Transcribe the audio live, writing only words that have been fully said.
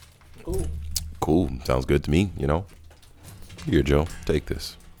Cool. Sounds good to me, you know. Here, Joe. Take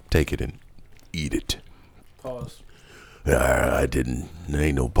this. Take it and eat it. Pause. I didn't. There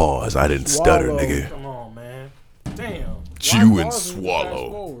ain't no pause. I didn't stutter, nigga. Come on, man. Damn. Chew and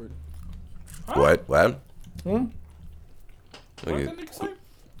swallow. Huh? What? What did that nigga say?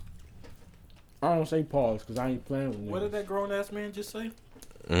 I don't say pause because I ain't playing with niggas. What did that grown ass man just say?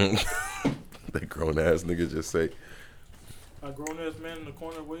 That grown ass nigga just say. A grown ass man in the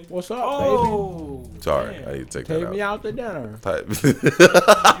corner waiting. What's up, Oh, baby? Sorry, damn. I need to take Take that me out. out to dinner.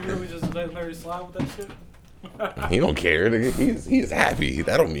 You really just let Larry slide with that shit? He don't care, nigga. He's happy.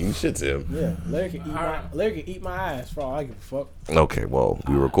 That don't mean shit to him. Yeah, Larry can eat my ass for all I give a fuck. Okay, well,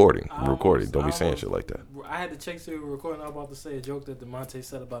 we're recording. I We're recording. Don't be almost- saying shit like that. I had to check to we were recording. I was about to say a joke that DeMonte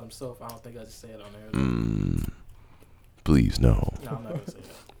said about himself. I don't think I just say it on there. Please, no. No, I'm not gonna say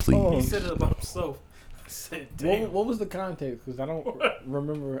that. Please. He said it about himself. I said, damn. What was the context? Because I don't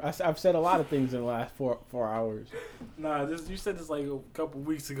remember. I've said a lot of things in the last 4 hours. Nah, you said this like a couple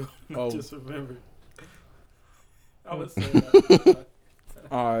weeks ago. I just remembered. I would say that.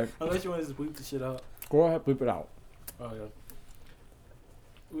 All right, Unless you want to just bleep the shit out. go ahead, bleep it out. Oh yeah.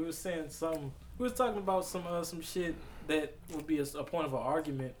 We were saying something. We was talking about some shit that would be a point of an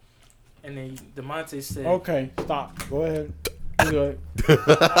argument, and then DeMonte said, Okay, stop. Go ahead. You good.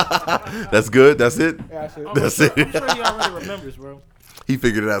 That's good. That's it. Yeah, that's it. That's I'm it. sure he already remembers, bro. He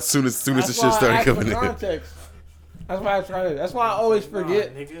figured it out soon as the That's shit why I started asked for coming in. context. That's why I try to. That's why I always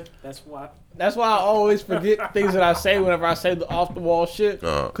forget. Nah, nigga. That's why. That's why I always forget things that I say whenever I say the off the wall shit.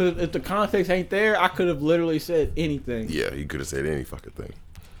 Because if the context ain't there, I could have literally said anything. Yeah, he could have said any fucking thing.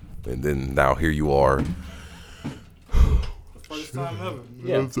 And then now here you are. The first time ever.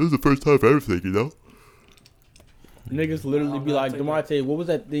 Yeah. This is the first time for everything, you know? Niggas literally be I'll like, take DeMonte, what was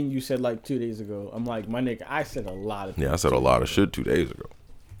that thing you said like 2 days ago? I'm like, my nigga, I said a lot of things. Yeah, I said a lot of shit 2 days ago.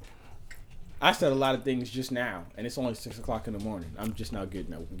 I said a lot of things just now, and it's only 6 o'clock in the morning. I'm just now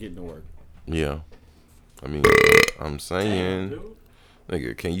getting to work. Yeah. I mean, I'm Damn, saying, dude.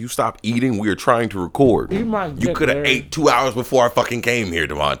 nigga, can you stop eating? We are trying to record. Eat my You dick, could have Larry. ate 2 hours before I fucking came here,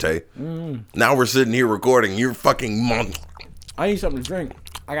 DeMonte. Now we're sitting here recording. You're fucking I need something to drink.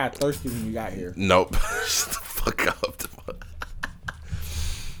 I got thirsty when you got here. Nope. Shut the fuck up, DeMonte.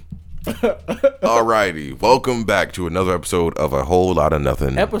 Alrighty. Welcome back to another episode of A Whole Lot of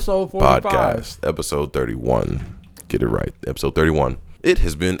Nothing Episode 45. podcast. Episode 31. Get it right. Episode 31. It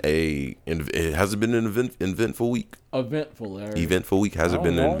has been an eventful week. Eventful, Larry. Eventful week. Has it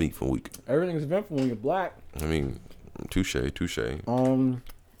been an eventful week? Everything's eventful when you're black. I mean, touche.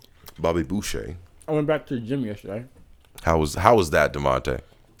 Bobby Boucher. I went back to the gym yesterday. How was that, DeMonte?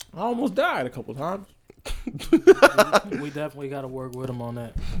 I almost died a couple times. We definitely got to work with him on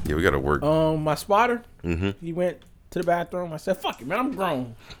that. Yeah, we got to work. My spotter, Mm-hmm. he went to the bathroom. I said, fuck it, man, I'm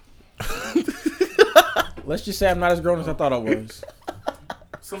grown. Let's just say I'm not as grown as I thought I was.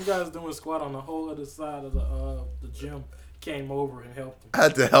 Some guys doing a squat on the whole other side of the gym came over and helped him. I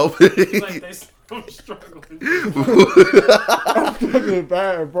had to help It's it. like they still struggling. I'm fucking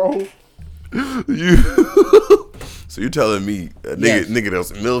bad, bro. So you're telling me a Yes. nigga that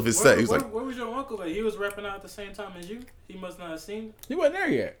was in the middle of his set, he was like, where was your uncle? Like he was repping out at the same time as you. He must not have seen. He wasn't there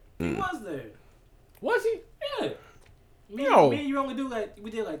yet. He was there. Was he? Yeah. Me No. and you only we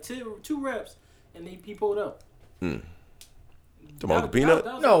did like two reps, and he pulled up. Uncle Peanut?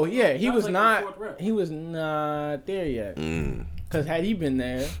 No, yeah, he that was like not. the fourth rep. He was not there yet. Mm. Cause had he been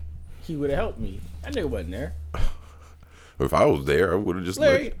there, he would have helped me. That nigga wasn't there. If I was there, I would have just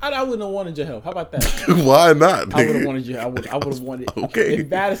Larry, I wouldn't have wanted your help. How about that? Why not? I would have Nigga? wanted you. I would have wanted. Okay. If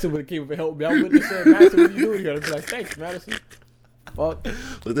Madison would have came up and helped me, I wouldn't have said, Madison, what are you doing here? I'd be like, thanks, Madison. Fuck.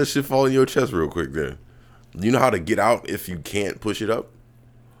 Let that shit fall in your chest real quick then. You know how to get out if you can't push it up?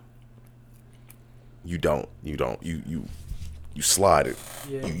 You don't. You slide it.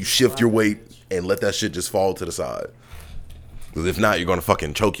 Yeah, You shift your weight and let that shit just fall to the side. Because if not, you're gonna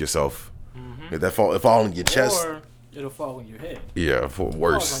fucking choke yourself. Mm-hmm. If that fall on your chest, Or it'll fall on your head. yeah, for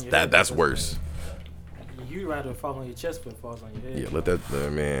worse. on your head, That's that's worse. You'd rather fall on your chest, but it falls on your head. Yeah, let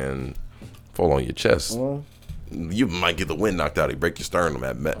that man fall on your chest. Well, You might get the wind knocked out. You break your sternum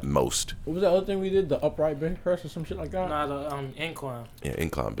at most. what was that other thing we did? The upright bench press or some shit like that? Nah, the incline. Yeah,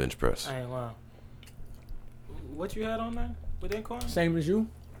 incline bench press. I ain't lying. What you had on there with incline? Same as you.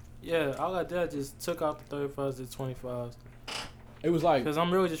 Yeah, all I did just took out the 35s to 25s. It was like Because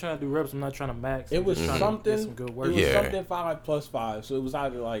I'm really just trying to do reps. I'm not trying to max. it I'm was just trying to something. get some good It work. was Yeah. something 5 plus 5. So it was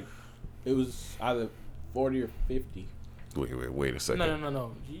either 40 or 50. Wait a second.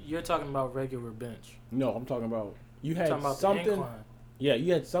 No. You're talking about regular bench. No, I'm talking about you had Talking about the something. incline. Yeah,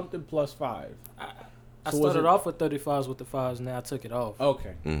 you had something plus 5. I started off with 35s with the 5s, and then I took it off.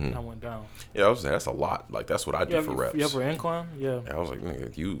 Okay. And I went down. Yeah, I was saying that's a lot. Like that's what I do for reps. You ever incline? Yeah. I was like,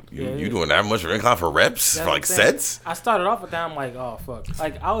 nigga, you doing that much for incline for reps? That's For like sets? I started off with that. I'm like, oh fuck.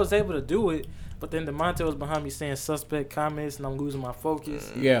 Like I was able to do it, but then DeMonte was behind me saying suspect comments, and I'm losing my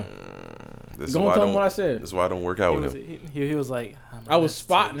focus. Yeah. Don't tell him what I said. That's why I don't work out with him. He was like, I was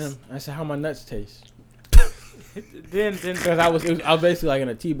spotting him. I said, how my nuts taste. then because I was basically like in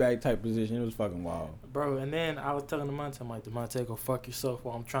a teabag type position. It was fucking wild, bro. And then I was telling DeMonte, I'm like, DeMonte, go fuck yourself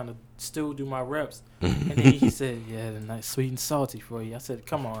while I'm trying to still do my reps. And then he said, yeah, the nice sweet and salty for you. I said,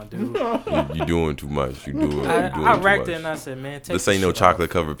 come on, dude. You doing too much. I racked it and I said, man, take this ain't no chocolate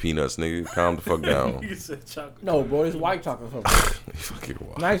covered peanuts, nigga. Calm the fuck down. You said chocolate. No, bro, it's white chocolate covered. Fucking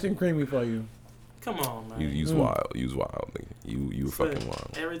wild. Nice and creamy for you. Come on, man. You's wild. You's wild, nigga. You fucking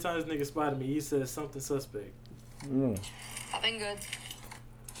wild. Every time this nigga spotted me, he said something suspect. I've been good.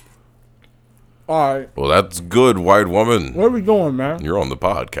 All right. Well, that's good, white woman. Where are we going, man? You're on the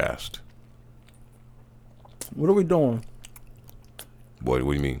podcast. What are we doing? What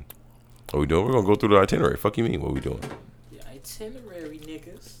do you mean? What are we doing? We're gonna go through the itinerary. Fuck you mean? What are we doing? The itinerary,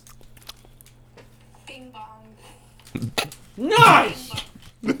 niggas. Bing bong. Nice.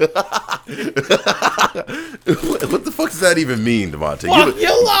 What the fuck does that even mean, DeMonte? Fuck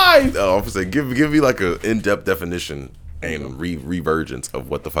your life. Oh, I'm saying, give me like a in-depth definition and revergence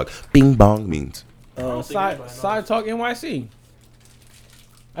of what the fuck "bing bong" means. Side Talk NYC.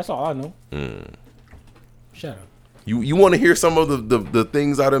 That's all I know. Shut up. You want to hear some of the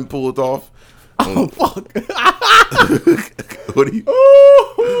things I done pulled off? Oh fuck! What do you?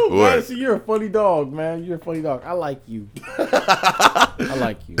 Ooh, man, see, you're a funny dog, man. You're a funny dog. I like you. I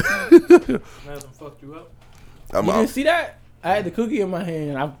like you. Madam fucked you up. You didn't see that? I had the cookie in my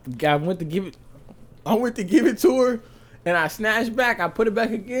hand. I went to give it. I went to give it to her, and I snatched back. I put it back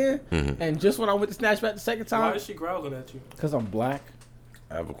again, and just when I went to snatch back the second time, why is she growling at you? Because I'm black.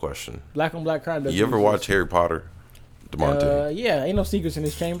 I have a question. Black on black crime. You ever watch Harry Potter, DeMonte? Yeah, ain't no secrets in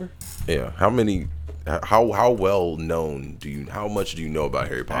this chamber. Yeah. How many? How well known do you? How much do you know about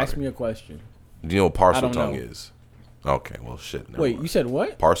Harry Potter? Ask me a question. Do you know what parcel tongue know. is? Okay. Well, shit. Wait, you said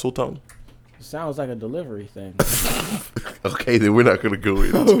what? Parcel tongue? It sounds like a delivery thing. Okay, then we're not gonna go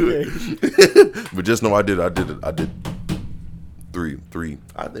into it. But just know I did three.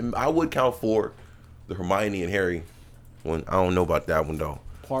 I would count 4. The Hermione and Harry one. I don't know about that one though.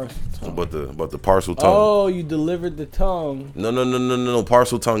 Parcel tongue. But the parcel tongue. Oh, you delivered the tongue. No.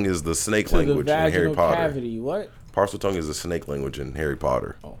 Parcel tongue is the snake language in Harry Potter. Cavity. What? Parcel tongue is the snake language in Harry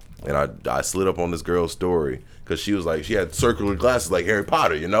Potter. Oh. And I slid up on this girl's story because she was like, she had circular glasses like Harry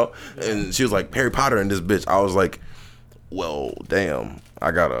Potter, you know? And she was like, Harry Potter and this bitch. I was like, well, damn,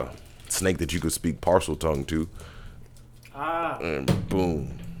 I got a snake that you could speak parcel tongue to. And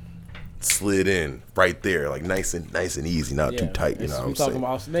boom, slid in right there, like nice and easy, not too tight. You know what I'm saying? Talking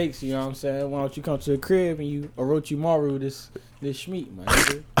about snakes, you know what I'm saying? Why don't you come to the crib and you Orochimaru this Schmeat, man?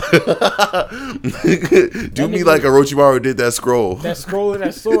 Do me like Orochimaru did that scroll. That scroll and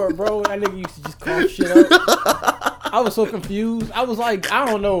that sword, bro. That nigga used to just carve shit up. I was so confused. I was like, I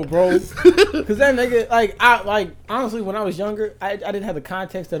don't know, bro. Because that nigga, honestly, when I was younger, I didn't have the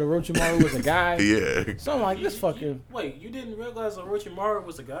context that Orochimaru was a guy. Yeah. So I'm like, this fucking... Wait, you didn't realize Orochimaru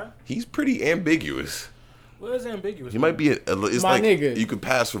was a guy? He's pretty ambiguous. What is ambiguous? He might be, it's My like, nigga. you could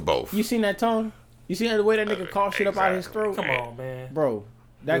pass for both. You seen that tone? You seen the way that nigga cough shit up out of his throat? Come on, man. Bro,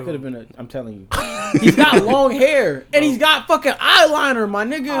 that could have been I'm telling you. He's got long hair, and he's got fucking eyeliner, my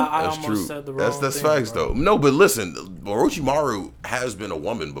nigga. I That's true. Said the that's wrong thing, facts, bro. though. No, but listen, Orochimaru has been a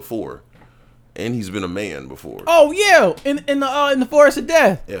woman before, and he's been a man before. Oh, yeah, in the Forest of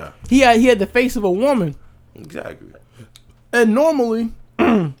Death. Yeah. He had the face of a woman. Exactly. And normally,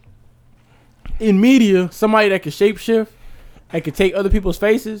 in media, somebody that can shapeshift and can take other people's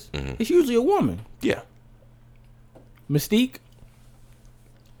faces, it's usually a woman. Yeah. Mystique.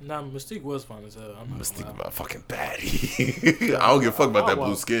 Nah, Mystique was fun as hell. Mystique about fucking baddie. I don't give a fuck about that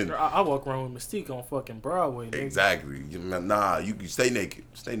blue skin. I walk around with Mystique on fucking Broadway. Nigga. Exactly. Nah, you stay naked.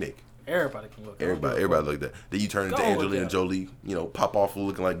 Stay naked. Everybody can look. Everybody like that. Then you turn into Angelina Jolie, pop off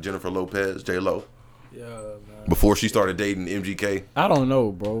looking like Jennifer Lopez, J-Lo. Yeah, man. Before she started dating MGK. I don't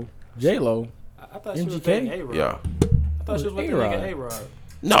know, bro. J-Lo. I thought she was dating A-Rod. Yeah. I thought she was with the nigga A-Rod.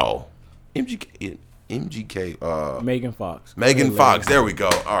 No. MGK. Megan Fox. Megan Fox. There we go.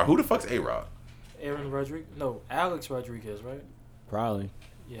 All right. Who the fuck's A-Rod? Aaron Rodriguez. No, Alex Rodriguez, right? Probably.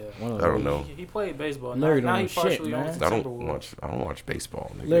 Yeah. I don't know. He played baseball. Larry now don't he know shit, partially man. owns the I Timberwolves. don't watch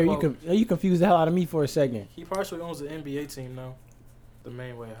baseball. Nigga. Larry, you confused the hell out of me for a second. He partially owns the NBA team now. The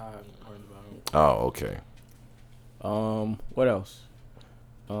main way high. Oh, okay. What else?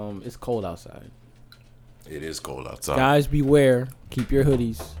 It's cold outside. It is cold outside. Guys, beware. Keep your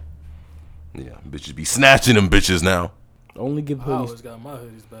hoodies. Yeah, bitches be snatching them bitches now. Only give I hoodies. always got my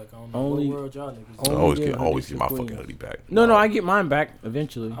hoodies back. I don't know Only- what world y'all niggas. only- Always get get hoodies my for fucking queens. hoodie back. No, I get mine back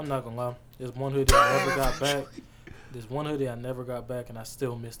eventually. I'm not gonna lie. There's one hoodie I never got back. There's one hoodie I never got back, and I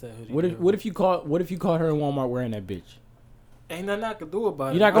still miss that hoodie. What if you caught her in Walmart wearing that bitch? Ain't nothing I could do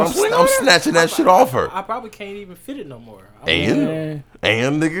about it. You're not gonna I'm, swing I'm on her? snatching that shit off her. I probably can't even fit it no more. And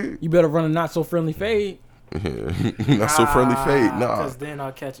nigga, You better run a not so friendly fade. not so friendly fade. Nah, Because then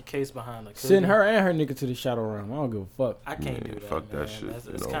I'll catch a case behind her. Send her and her nigga to the shadow realm. I don't give a fuck. I can't do that. fuck that man. shit, That's,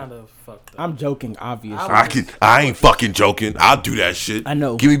 you it's know. kind of fucked up. I'm joking, obviously. I ain't fucking joking. I'll do that shit. I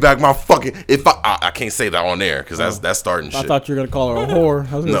know. Give me back my fucking. If I can't say that on there because that's starting I shit. thought you were gonna call her a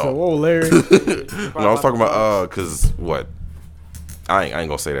whore. I was gonna No. say, whoa, Larry. No, I was talking about cause what? I ain't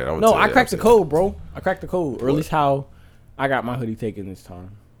gonna say that. I'm gonna No, tell I you cracked the after. code, bro. I cracked the code, or at What? least how I got my hoodie taken this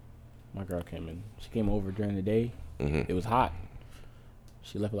time. My girl came in. She came over during the day. Mhm. It was hot.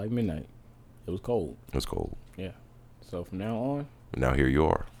 She left at like midnight. It was cold. It's cold. Yeah. So from now on, Now here you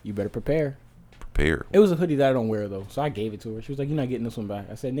are, you better prepare. prepared. It was a hoodie that I don't wear though, so I gave it to her. She was like, "You're not getting this one back."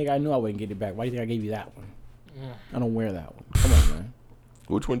 I said, "Nigga, I knew I wouldn't get it back. Why do you think I gave you that one? I don't wear that one. Come on, man.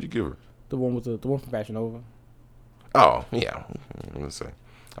 Which one did you give her? The one with the one from Fashion Nova. Oh yeah, I'm gonna say.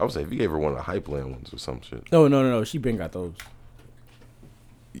 I would say if you gave her one of the Hypeland ones or some shit. No. She been got those.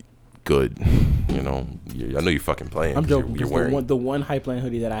 Good, you know. I know you fucking playing. I'm 'cause joking. You're because wearing. the one Hypeland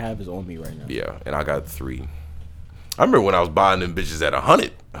hoodie that I have is on me right now. Yeah, and I got 3. I remember when I was buying them bitches at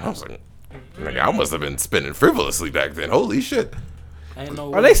 100. I was like, nigga, I must have been spending frivolously back then. Holy shit. Ain't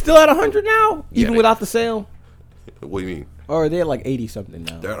no Are they still at 100 now, Yeah, even they- without the sale? What do you mean? Or are they at like 80 something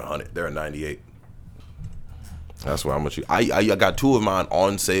now? They're at 100. They're at 98. That's why how much. I got 2 of mine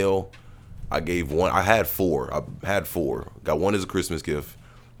on sale. I gave one. I had 4. Got one as a Christmas gift,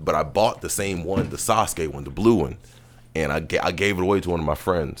 but I bought the same one, the Sasuke one, the blue one, and I gave it away to one of my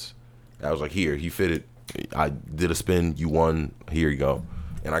friends. I was like, here, he fit it. I did a spin. You won. Here you go.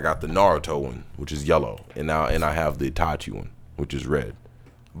 And I got the Naruto one, which is yellow, and I have the Itachi one, which is red.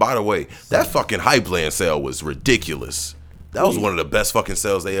 By the way, that fucking Hypeland sale was ridiculous. That was one of the best fucking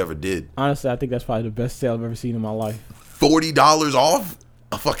sales they ever did. Honestly, I think that's probably the best sale I've ever seen in my life. $40 off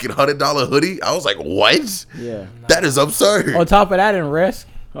a fucking $100 hoodie. I was like, what? Yeah. That is absurd. On top of that, in Rest,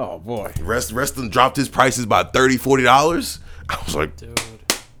 oh boy. Reston dropped his prices by $30-$40. I was like, dude.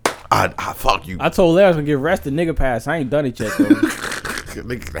 I fuck you. I told Larry I was gonna give Rest a nigga pass. I ain't done it yet though.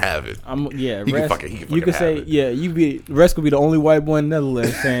 They can have it. He can Rest. fucking You have can say, it. yeah, Rest could be the only white boy in the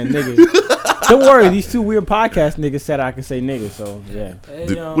Netherlands saying nigga. Don't worry, these 2 weird podcast niggas said I could say nigga, so yeah. Hey,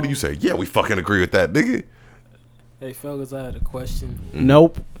 Dude, what do you say? Yeah, we fucking agree with that, nigga. Hey, fellas, I had a question.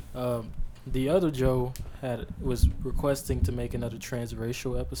 Nope. The other Joe was requesting to make another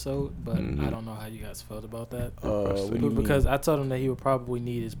transracial episode, but I don't know how you guys felt about that. What do you mean? Because I told him that he would probably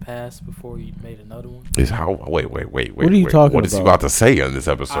need his pass before he made another one. Is how? Wait. What are you talking What is he about? about to say in this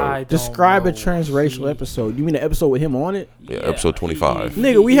episode? I don't Describe a know. transracial episode. You mean the episode with him on it? Yeah, episode 25.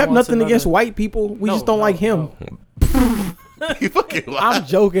 Nigga, we he have wants nothing against another- white people. We No, just don't no, like him. no. You fucking I'm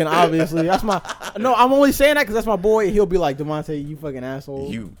joking, obviously. That's my. No, I'm only saying that because that's my boy. He'll be like, Devontae, you fucking asshole.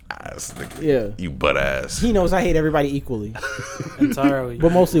 You ass nigga. Yeah. You butt ass. He knows I hate everybody equally, Entirely.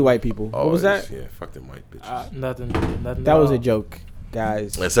 but mostly white people. What was that? Yeah, fuck them white bitches. Nothing. That at was all. a joke,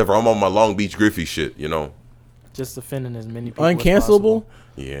 guys. Except for I'm on my Long Beach Griffey shit, you know. Just offending as many people. as Uncancelable? possible.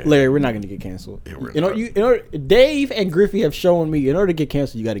 Yeah. Larry, we're not gonna get canceled. Yeah, we're You know, not. Dave and Griffey have shown me in order to get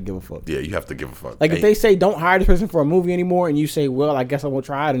canceled, you got to give a fuck. Yeah, you have to give a fuck. Like if Hey, they say don't hire this person for a movie anymore, and you say, well, I guess I won't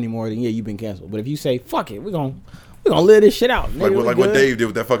try it anymore, then yeah, you've been canceled. But if you say, fuck it, we're gonna live this shit out. Nigga, like we what good. Dave did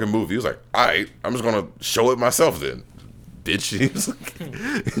with that fucking movie. He was like, all right, I'm just gonna show it myself then. Bitch.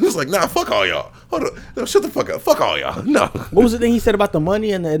 He was like, nah, fuck all y'all. Hold on. No, shut the fuck up. Fuck all y'all. No. What was the thing he said about the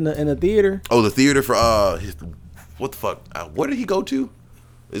money in the theater? Oh, the theater for what the fuck? Where did he go to?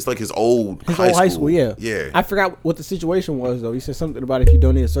 It's like his old High school, yeah. Yeah. I forgot what the situation was though. He said something about if you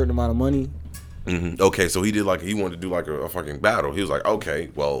donate a certain amount of money. Okay, so he wanted to do like a fucking battle. He was like, okay,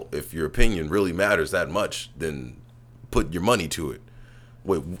 well, if your opinion really matters that much, then put your money to it.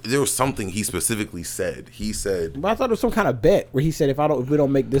 Wait, there was something he specifically said. He said, But I thought it was some kind of bet where he said if we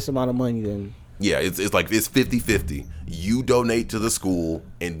don't make this amount of money, then yeah, it's like it's 50-50. You donate to the school,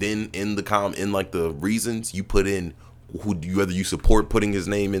 and then in the reasons you put in whether you support putting his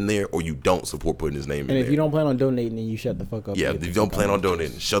name in there or you don't support putting his name in and there. if you don't plan on donating, then you shut the fuck up. Yeah, and if get you the don't fuck plan out. on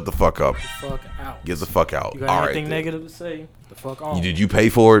donating, shut the fuck up. Fuck out. Get the fuck out. You got All right. anything then. negative to say? The fuck on. Did you pay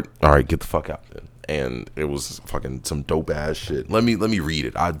for it? All right, get the fuck out then. And it was fucking some dope ass shit. Let me read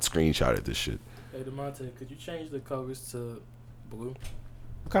it. I screenshotted this shit. Hey, DeMonte, could you change the colors to blue?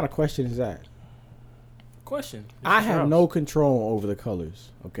 What kind of question is that? question. I have no control over the colors.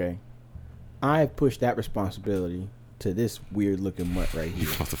 Okay, I have pushed that responsibility to this weird looking mutt right You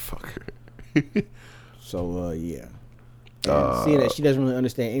here. motherfucker. So yeah. And seeing that she doesn't really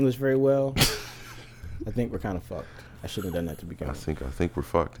understand English very well, I think we're kind of fucked. I shouldn't have done that to begin I with. think we're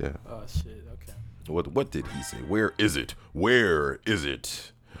fucked. Yeah. Oh shit. Okay. What did he say? Where is it? Where is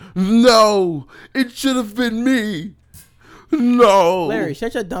it? No, it should have been me. No. Larry,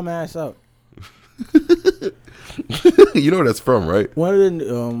 shut your dumb ass up. You know where that's from, right? One of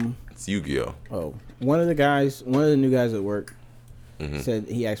the It's Yu-Gi-Oh. one of the new guys at work Mm-hmm. said,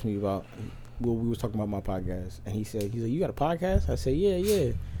 he asked me about, well, we was talking about my podcast, and he's like, you got a podcast? I said,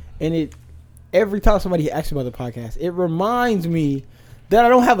 yeah. And every time somebody asks me about the podcast, it reminds me that I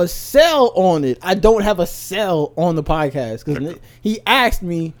don't have a cell on it. I don't have a cell on the podcast because he asked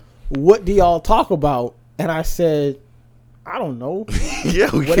me, what do y'all talk about? And I said, I don't know. Yeah,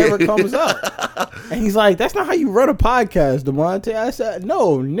 Whatever comes up. And he's like, that's not how you run a podcast, DeMonte. I said,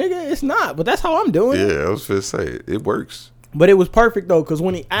 no, nigga, it's not. But that's how I'm doing it. Yeah, I was finna say it works. But it was perfect, though, because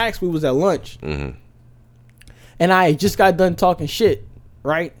when he asked, we was at lunch. Mm-hmm. And I just got done talking shit,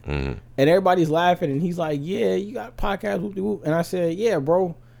 right? Mm-hmm. And everybody's laughing. And he's like, yeah, you got a podcast, whoop-de-whoop. And I said, yeah,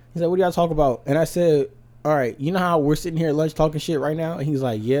 bro. He's like, what do y'all talk about? And I said, all right, you know how we're sitting here at lunch talking shit right now? And he's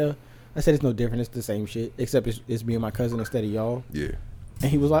like, yeah. I said, it's no different. It's the same shit, except it's me and my cousin instead of y'all. Yeah, And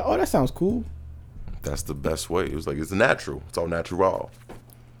he was like, oh, that sounds cool. that's the best way. It was like, it's natural. It's all natural.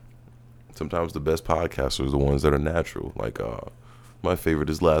 Sometimes the best podcasters are the ones that are natural. Like, my favorite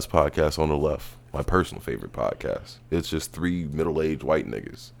is Last Podcast on the Left. My personal favorite podcast. It's just 3 middle-aged white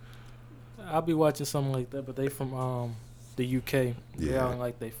niggas. I'll be watching something like that, but they from the UK. They Yeah. all in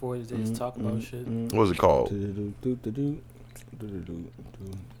like they 40s. They just talk about shit. What was it called?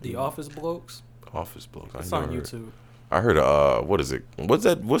 The Office Blokes. Office Blokes. It's on YouTube. I heard what is it? What's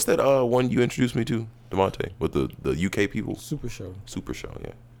that one you introduced me to, DeMonte? With the UK people? Super Show. Super Show,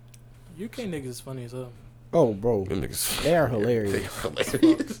 yeah. UK niggas is funny as hell. Oh, bro. Them niggas, They are hilarious. They are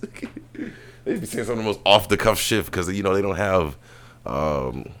hilarious. They be saying some of the most off the cuff shit because they don't have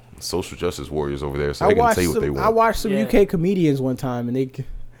social justice warriors over there, so they can say what they want. I watched some Yeah. UK comedians one time, and they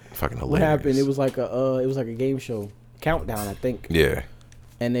Fucking hilarious. what happened? It was like a game show countdown, I think. Yeah.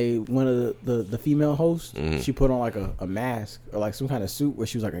 And one of the female hosts, Mhm. she put on like a mask or like some kind of suit where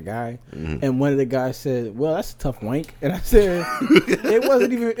she was like a guy. Mhm. And one of the guys said, "Well, that's a tough wank." And I said, "It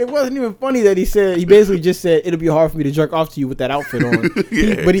wasn't even funny that he said. He basically just said it'll be hard for me to jerk off to you with that outfit on."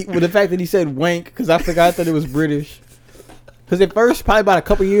 Yeah. But the fact that he said wank, because I forgot that it was British. Because at first, probably about a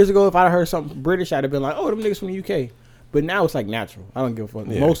couple years ago, if I'd heard something British, I'd have been like, "Oh, them niggas from the UK." But now it's like natural. I don't give a fuck.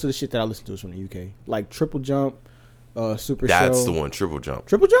 Yeah. Most of the shit that I listen to is from the UK, like Triple Jump, Super That's Show. the one, Triple Jump.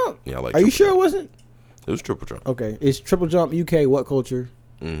 Triple Jump. Yeah, I like Are you Triple sure Jump. it wasn't? It was Triple Jump. Okay, it's Triple Jump UK. What culture?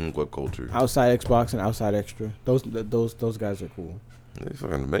 What culture? Outside Xbox and Outside Extra. Those guys are cool. They're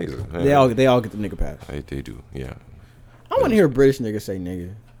fucking amazing. They all get the nigga pass. They do, yeah. I want to hear a British nigga say nigga.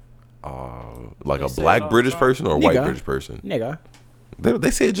 Like They a say it black all the British time. person or a white Nigga. British person? Nigga.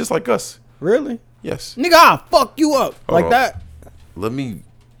 They say it just like us. Really? Yes. Nigga, I'll fuck you up like on. that.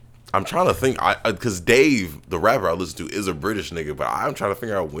 I'm trying to think. Because Dave, the rapper I listen to, is a British nigga, but I'm trying to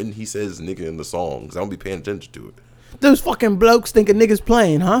figure out when he says nigga in the song because I don't be paying attention to it. Those fucking blokes think a nigga's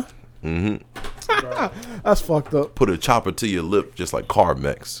playing, huh? Mm-hmm. That's fucked up. Put a chopper to your lip just like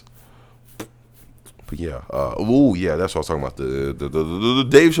Carmex. But yeah. Yeah, that's what I was talking about. The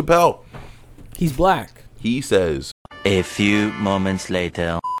Dave Chappelle. He's black. He says, A few moments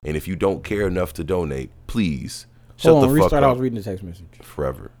later. and if you don't care enough to donate, please shut Hold on, the fuck restart. I was up reading the text message.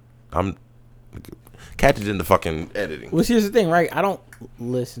 forever. I'm catch it in the fucking editing. Well, here's the thing, right? I don't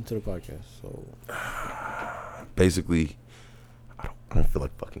listen to the podcast, so Basically, I don't feel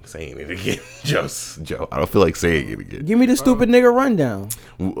like fucking saying it again. Joe. I don't feel like saying it again. give me the stupid nigga rundown.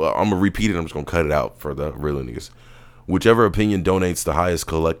 I'm gonna repeat it. I'm just gonna cut it out for the real niggas. Whichever opinion donates the highest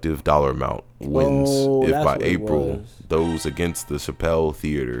collective dollar amount wins. Oh, If that's by what it April was. those against the Chappelle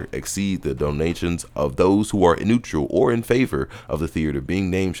Theater exceed the donations of those who are neutral or in favor of the theater being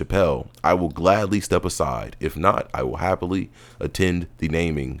named Chappelle, I will gladly step aside. If not, I will happily attend the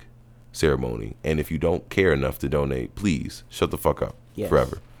naming ceremony. And if you don't care enough to donate, please shut the fuck up Yes.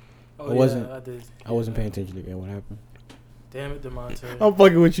 forever. Oh, I wasn't- I did. I wasn't paying attention again. What happened? Damn it, DeMonte. I'm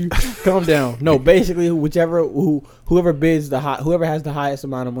fucking with you. Calm down. No, basically, whoever bids whoever has the highest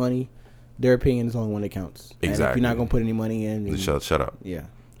amount of money, their opinion is the only one that counts. And if Exactly. you're not gonna put any money in, then Shut up. yeah.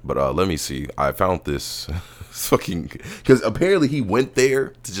 But let me see. I found this fucking because apparently he went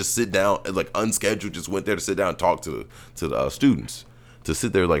there to just sit down, like unscheduled, just went there to sit down and talk to the students, to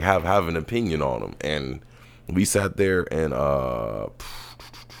sit there like have an opinion on them. And we sat there and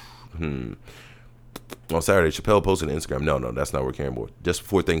On Saturday, Chappelle posted on Instagram. No, that's not where Karen Moore. Just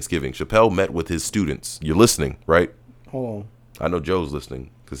before Thanksgiving, Chappelle met with his students. You're listening, right? Hold on. I know Joe's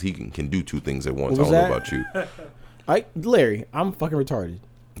listening because he can do two things at once. What I was don't know that? about you. Larry, I'm fucking retarded.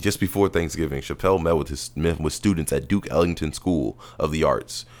 Just before Thanksgiving, Chappelle met with students at Duke Ellington School of the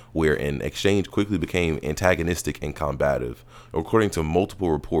Arts, where an exchange quickly became antagonistic and combative. According to multiple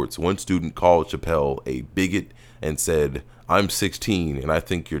reports, one student called Chappelle a bigot and said, "I'm 16 and I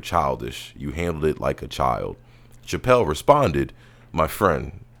think you're childish. You handled it like a child." Chappelle responded, "My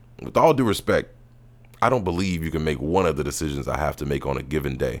friend, with all due respect, I don't believe you can make one of the decisions I have to make on a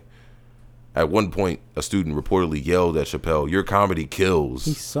given day." At one point, a student reportedly yelled at Chappelle, "Your comedy kills."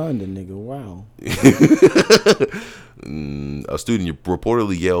 He sunned a nigga. Wow. A student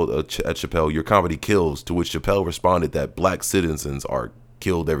reportedly yelled at Chappelle, "Your comedy kills," to which Chappelle responded that black citizens are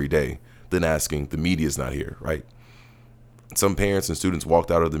killed every day, then asking, "The media's not here, right?" Some parents and students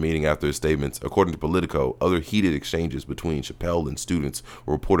walked out of the meeting after his statements. According to Politico, other heated exchanges between Chappelle and students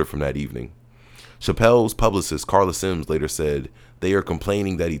were reported from that evening. Chappelle's publicist, Carla Sims, later said, "They are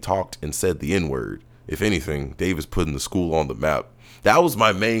complaining that he talked and said the N-word. If anything, Dave is putting the school on the map." That was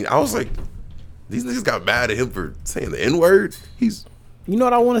my main. I was like, these niggas got mad at him for saying the N-word. You know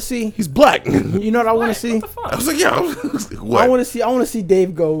what I want to see? He's black. You know what I want to see? What the fuck? I was like, yeah. What? I want to see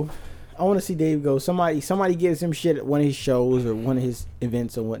Dave go. I want to see Dave go. Somebody gives him shit at one of his shows or one of his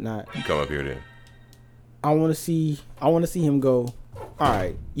events or whatnot. You come up here then. I want to see him go. All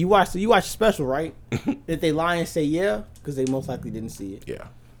right, you watch the special, right? If they lie and say yeah, because they most likely didn't see it. Yeah.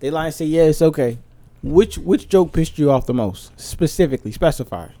 They lie and say yeah, it's okay. Which joke pissed you off the most? Specifically,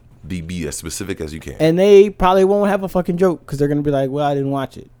 specify. Be as specific as you can. And they probably won't have a fucking joke because they're gonna be like, "Well, I didn't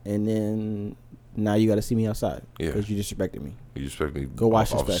watch it," and then now you got to see me outside because you disrespected me. You expect me Go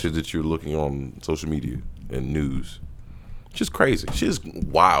watch off the shit that you're looking on social media and news. It's just crazy. It's just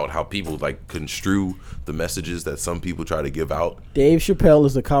wild how people like construe the messages that some people try to give out. Dave Chappelle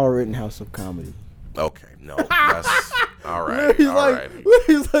is the Kyle Rittenhouse of comedy. Okay, no, that's all right. He's all like, right.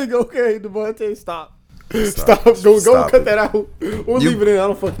 he's like, okay, Devontae, stop. Stop. Go Stop cut it. that out. We'll leave it in. I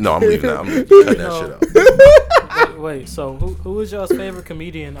don't fucking No, I'm care. leaving that. I'm cutting that shit out. Wait, so who is y'all's favorite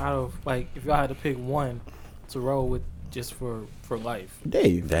comedian out of, like, if y'all had to pick one to roll with just for life?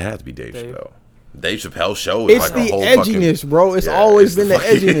 Dave. That has to be Dave Dave. Chappelle. Dave Chappelle's show is It's like the a whole edginess, fucking, bro. It's yeah, always been the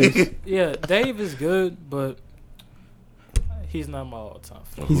fucking- edginess. Yeah, Dave is good, but he's not my all-time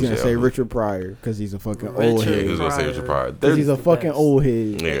favorite. He's gonna Yeah, say who? Richard Pryor because he's a fucking old Richard He head. was gonna say Richard Pryor. Because he's a fucking Best. old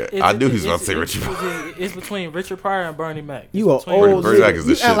head. Yeah, I knew he was about to say Richard Pryor. It's between Richard Pryor and Bernie Mac. You It's a between- old Bernie Mac nigga. is the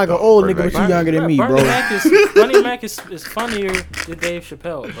You shit, act like an though. old Bernie nigga, but Mac- you younger than me, Bernie bro. Mac is funnier than Dave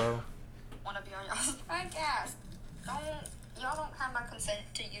Chappelle, bro. Want to be on y'all's podcast? Y'all don't have my consent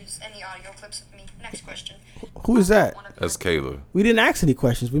to use any audio clips of me. Next question. Who is that? That's Kayla. We didn't ask any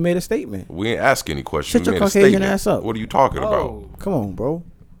questions. We made a statement. We ain't ask any questions. Shut We your made a Caucasian statement. ass up. What are you talking about? Oh, Come on, bro.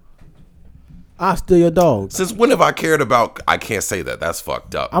 I'll steal your dog. Since when have I cared about? I can't say that. That's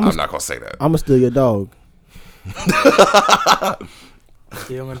fucked up. I'm not gonna say that. I'm gonna steal your dog.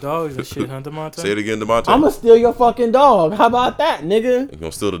 stealing dogs and shit, Hunter Monte. Say it again, DeMonte. I'm gonna steal your fucking dog. How about that, nigga? You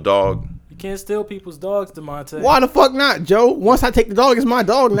gonna steal the dog? You can't steal people's dogs, DeMonte. Why the fuck not, Joe? Once I take the dog, it's my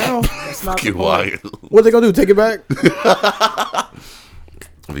dog now. That's not the Fucking point. wild. What they gonna do? Take it back?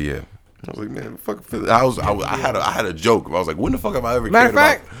 But yeah, I was like, man, fuck. I had a joke. I was like, when the fuck have I ever Matter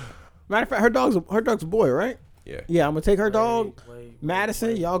cared of fact, her dog's a boy, right? Yeah. Yeah, I'm gonna take her dog, Wait, Madison.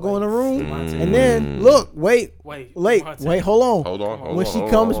 wait, Y'all wait, go in the room, DeMonte. and then look, wait, Wait, hold on. Hold on. When she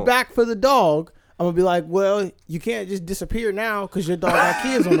comes back for the dog, I'm gonna be like, well, you can't just disappear now because your dog got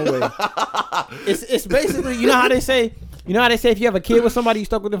kids on the way. It's basically, you know how they say if you have a kid with somebody, you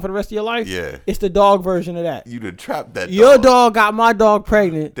stuck with them for the rest of your life. Yeah. It's the dog version of that. you done trapped that. Your dog got my dog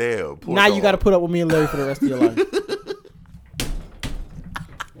pregnant. Damn. Poor Now dog. you got to put up with me and Larry for the rest of your life.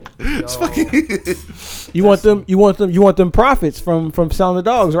 You want them profits from selling the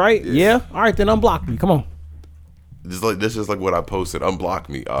dogs, right? Yeah. All right, then unblock me. Come on. This is like what I posted. Unblock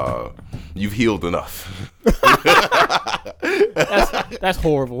me. You've healed enough. That's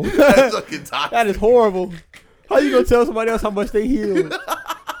horrible. That's fucking toxic. That is horrible. How you gonna tell somebody else how much they healed?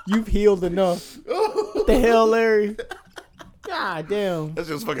 You've healed enough. What the hell, Larry? God damn. That's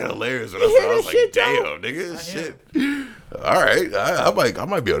just fucking hilarious. When I saw it, I was like, Shit, damn, nigga, shit. All right, I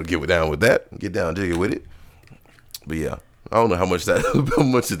might be able to get down with that. Get down, jiggy with it. But yeah, I don't know how much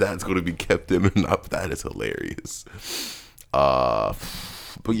of that's going to be kept in or not. But that is hilarious.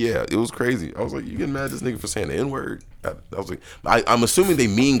 But yeah, it was crazy. I was like, you getting mad at this nigga for saying the N word? I was like, I'm assuming they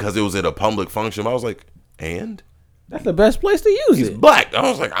mean because it was at a public function. I was like, and That's the best place to use he's it. black. I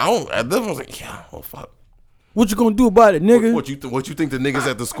was like, I was like, yeah, oh fuck. What you gonna do about it, nigga? What you think the niggas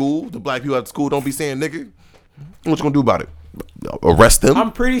at the school, the black people at the school, don't be saying nigga? What you gonna do about it? Arrest them?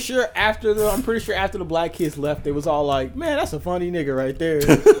 I'm pretty sure after the black kids left, they was all like, "Man, that's a funny nigga right there."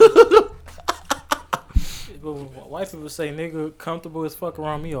 But white people say nigga comfortable as fuck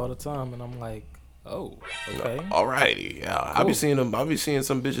around me all the time, and I'm like, oh, okay. Alrighty, yeah. Cool. I be seeing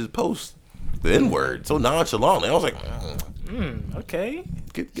some bitches post the N word so nonchalantly. I was like, Okay.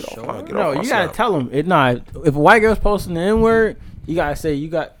 get Sure. off my No, you gotta snap. tell them. If a white girl's posting the N word, you gotta say you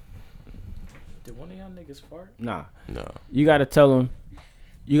got. Did one of y'all niggas fart? Nah, No. you gotta tell them.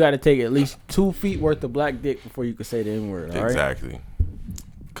 You gotta take at least 2 feet worth of black dick before you can say the N word. All right? Exactly.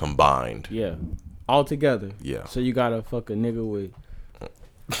 Combined. Yeah, all together. Yeah. So you gotta fuck a nigga with.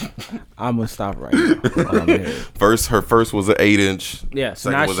 I'm gonna stop right now. Her first was an 8-inch. Yeah, so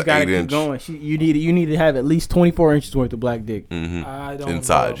Second now was she an gotta keep 8-inch. going. You need to have at least 24 inches worth of black dick. I don't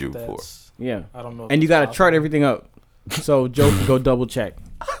Inside know if you that's- Yeah, I don't know. if and you that's gotta chart everything up. So Joe can go double check.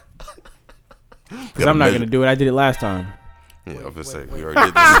 Because I'm not gonna do it. I did it last time. Yeah, I was gonna say wait. we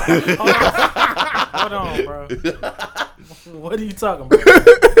already did this. Hold on, bro. What are you talking about?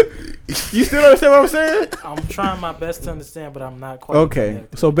 You still understand what I'm saying? I'm trying my best to understand, but I'm not quite. Okay.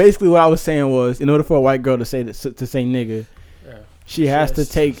 connected. So basically, what I was saying was, in order for a white girl to say nigga, Yeah. she has to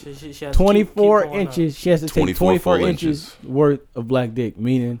take she has to keep 24 going up. inches. She has to take 24 24 full inches worth of black dick.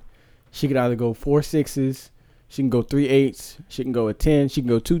 Meaning, she could either go 4 6s, she can go 3 8s, she can go a 10, she can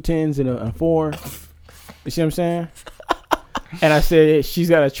go 2 10s and a 4. You see what I'm saying? And I said she's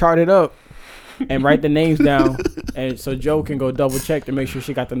got to chart it up and write the names down, and so Joe can go double check to make sure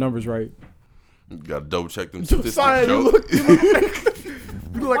she got the numbers right. You gotta double check them Sorry, statistics, Joe.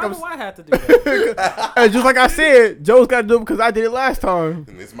 You look Why like do I have to do that? And just like I said, Joe's got to do it because I did it last time.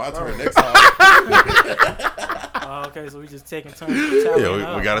 And it's my turn next time. Okay, so we just taking turns. tallying Yeah, we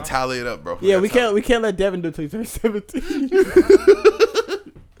up, gotta huh? tally it up, bro. Yeah, we can't let Devin do it till he turns 17.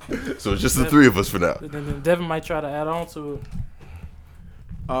 So it's just the 3 of us for now. Then Devin might try to add on to it.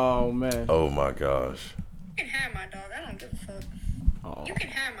 Oh man. Oh my gosh. You can have my dog. I don't give a fuck. Oh, You can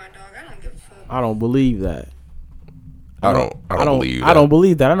have my dog. I don't give a fuck. I don't believe that. I don't believe that. I don't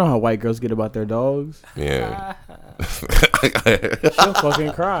believe that. I know how white girls get about their dogs. Yeah. She'll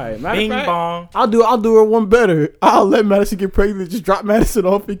fucking cry. Matter of Bing fact, bong. I'll do her one better. I'll let Madison get pregnant. Just drop Madison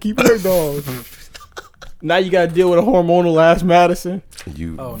off and keep her dog. Now you gotta deal with a hormonal ass Madison.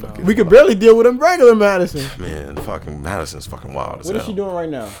 You Oh, no. fucking We could barely deal with a regular Madison. man, fucking Madison's fucking wild as What hell. is she doing right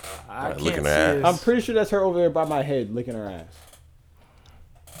now? I can't licking see her ass. his- I'm pretty sure that's her over there by my head, licking her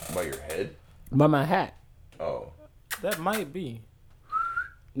ass. By your head? By my hat. Oh. That might be.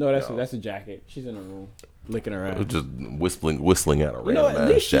 No, that's No. a jacket. She's in the room, licking her ass. Just whistling at a You know, random at ass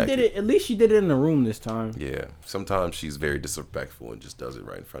least she jacket. did it. At least she did it in the room this time. Yeah. Sometimes she's very disrespectful and just does it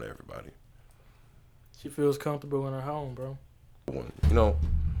right in front of everybody. She feels comfortable in her home, bro. You know,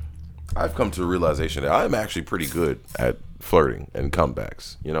 I've come to a realization that I'm actually pretty good at flirting and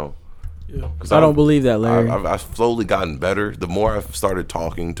comebacks, you know? Yeah. 'Cause I don't believe that, Larry. I've slowly gotten better. The more I've started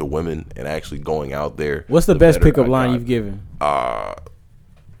talking to women and actually going out there. What's the best better pickup I line got. you've given?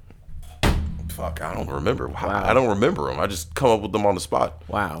 Fuck, I don't remember. Wow. I don't remember them. I just come up with them on the spot.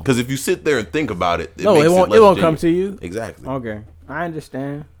 Wow. Because if you sit there and think about it, No, makes it won't. less It won't come genuine. to you. Exactly. Okay, I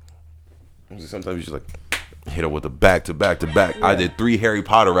understand. Sometimes you just like hit her with a back to back to back. I did 3 Harry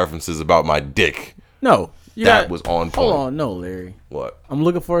Potter references about my dick. No, you That got- was on point. Hold on, no, Larry. What? I'm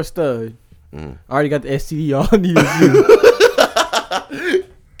looking for a stud. Mm. I already got the STD. All I need is you.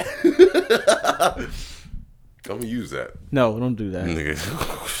 I'm gonna use that. No, don't do that.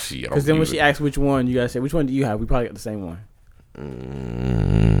 Nigga, shit, Because then when she asks which one, you gotta say which one do you have. We probably got the same one. My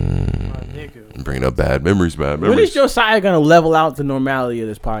nigga. Bringing up bad memories, When is memories. Josiah gonna level out the normality of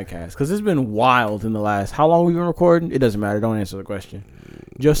this podcast? Because it's been wild in the last. How long we've been recording? It doesn't matter. Don't answer the question.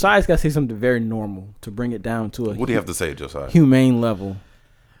 Josiah's got to say something very normal to bring it down to a What do you have to say, Josiah? humane level.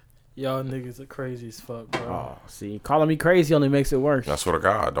 Y'all niggas are crazy as fuck, bro. Oh, see, calling me crazy only makes it worse. I swear to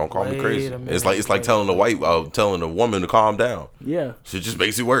God, don't call me Wait crazy. a minute, It's like wait. telling telling a woman to calm down. Yeah, Shit just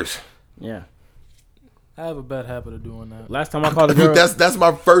makes it worse. yeah. I have a bad habit of doing that. Last time I called a girl, That's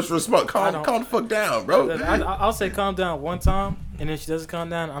my first response. Calm don't- the fuck down, bro. I'll say calm down one time, and then she doesn't calm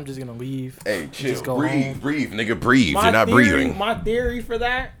down, I'm just gonna leave. Hey, and chill. just go Breathe, home. breathe, nigga, breathe. You're not breathing. My theory for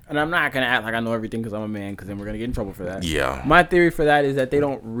that, and I'm not gonna act like I know everything because I'm a man, because then we're gonna get in trouble for that. Yeah. My theory for that is that they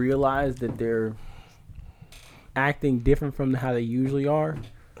don't realize that they're acting different from how they usually are.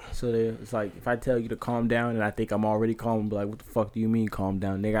 So it's like if I tell you to calm down and I think I'm already calm, I'm like, what the fuck do you mean calm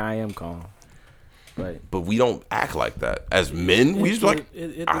down, nigga? I am calm. But But we don't act like that as men. We just like,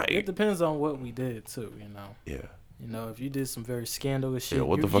 it aight. depends on what we did too, you know. yeah. You know, if you did some very scandalous shit, Yeah,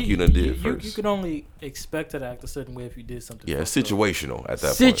 what the fuck you done did first? You could only expect her to act a certain way if you did something. Yeah, it's fucked up. situational at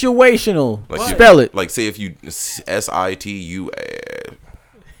that point. Situational. Like, Spell it. Like, say if you SITU.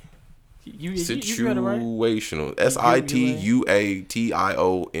 You got it right. Situational.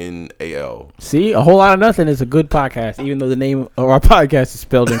 SITUATIONAL. See, a whole lot of nothing is a good podcast, even though the name of our podcast is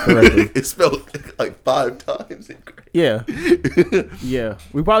spelled incorrectly. It's spelled like 5 times incorrect. Yeah, yeah.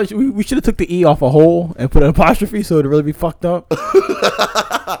 We probably we should have took the E off a hole and put an apostrophe so it'd really be fucked up.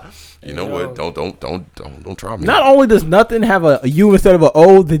 You know what? Don't try me. Not only does nothing have a U instead of a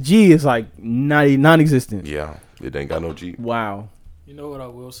O, the G is like non-existent. Yeah, it ain't got no G. Wow. You know what I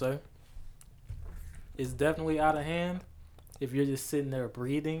will say? It's definitely out of hand if you're just sitting there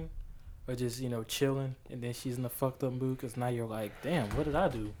breathing or just, chilling, and then she's in a fucked up mood because now you're like, damn, what did I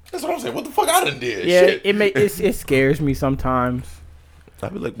do? That's what I'm saying. What the fuck I done did? Yeah, Shit. it scares me sometimes.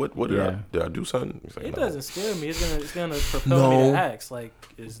 I'd be like, what did I do something? He's like, It no. doesn't scare me. It's gonna propel me No. to ask, like,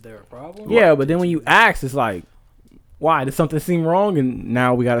 is there a problem? Yeah, but then when you ask, it's like, why? Did something seem wrong? And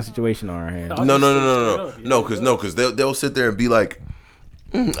now we got a situation on our hands. No, because they'll sit there and be like,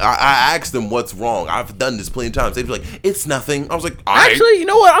 I asked them what's wrong. I've done this plenty of times. They'd be like, it's nothing. I was like, all right. Actually, you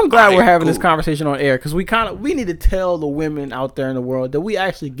know what? I'm glad Alright, we're having this cool. conversation on air because we need to tell the women out there in the world that we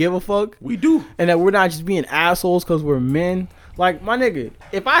actually give a fuck We do. and that we're not just being assholes because we're men. Like, my nigga,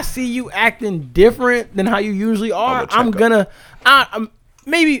 if I see you acting different than how you usually are, I'm gonna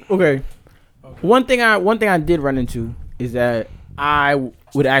maybe okay. One thing I did run into is that I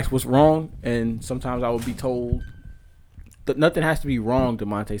would ask what's wrong, and sometimes I would be told that nothing has to be wrong,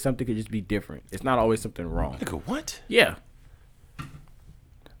 DeMonte. Something could just be different. It's not always something wrong. Nigga, what? Yeah.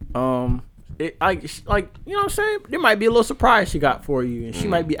 You know what I'm saying? There might be a little surprise she got for you, and she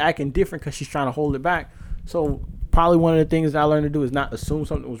might be acting different because she's trying to hold it back. So probably one of the things that I learned to do is not assume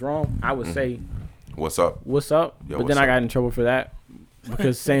something was wrong. I would say, What's up? "What's up?" Yeah, but what's then I up? got in trouble for that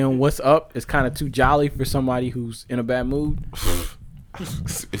because saying "What's up" is kind of too jolly for somebody who's in a bad mood.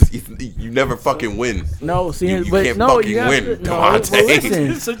 You never fucking win. No, see, You but can't no, fucking you have win, to. No, Devontae. well,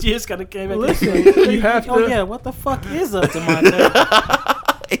 listen, So you just gotta came back. listen. You have Oh to. yeah, what the fuck is up, DeMonte?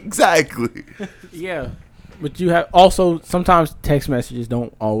 Exactly. Yeah, but you have also sometimes text messages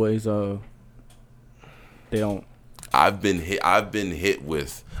don't always they don't. I've been hit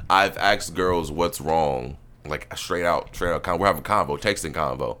with. I've asked girls what's wrong, like straight out. We're having convo, texting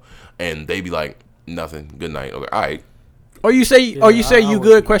convo, and they be like, nothing. Good night. Okay, all right. Or you say Yeah, I you would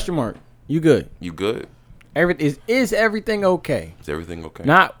good? do Question mark. You good? You good? Is everything okay? Is everything okay?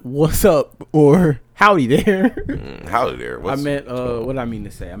 Not what's up or howdy there. Howdy there. I What's, meant what I mean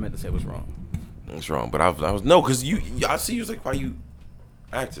to say. I meant to say what's wrong. what's wrong? But I was no, because I see you was like, why you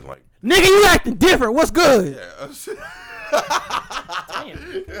acting like? Nigga, you acting different. What's good? I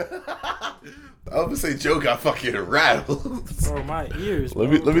was gonna say Joe got fucking rattled. Bro, my ears. Let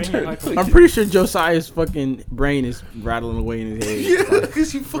me bro. Bring it turn- like I'm pretty sure Josiah's fucking brain is rattling away in his head. Yeah,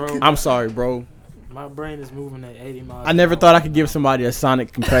 because you fucking. I'm sorry, bro. my brain is moving at 80 miles. I never thought I could give somebody a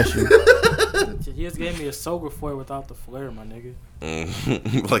sonic concussion. You just gave me a sober flare without the flare, my nigga.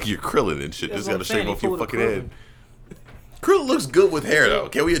 Like you're Krillin and shit. That's Just what gotta I'm shave saying, off he your pulled a fucking head. Krillin looks good with hair though.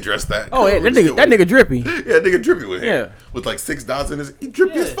 Can we address that? Oh, yeah, Krillin that looks good nigga with- drippy. Yeah, nigga drippy with hair. Yeah. With like 6 dots in his. He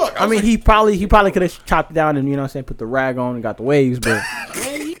drippy as fuck. I mean, he probably could have chopped it down and, you know what I'm saying, put the rag on and got the waves, but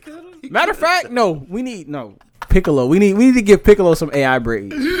Yeah, he could've. matter of fact, no, Piccolo. We need to give Piccolo some AI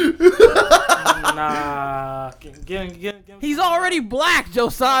braids. Nah. Get him He's already black,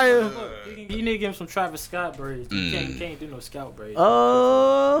 Josiah. You need to give him some Travis Scott braids. You can't do no scalp braids.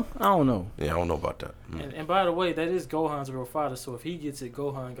 I don't know. Yeah, I don't know about that. And by the way, that is Gohan's real father. So if he gets it,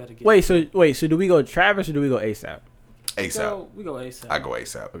 Gohan got to get Wait, so do we go Travis or do we go ASAP? ASAP. We go ASAP. I go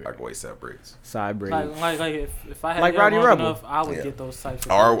ASAP. I go ASAP braids. Side braids. Like if I had Like hair Roddy long Rebel. enough, I would Yeah. get those types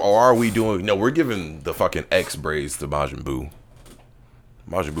of Or braids. are we doing? No, we're giving the fucking X braids to Majin Buu.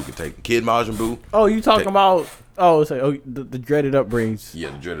 Majin Buu can take Kid Majin Buu. Oh, you talking about? The dreaded up braids.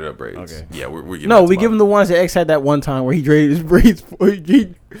 Yeah, the dreaded up braids. Okay. Yeah, we're giving. No, that we to give him the ones that X had that one time where he dreaded his braids.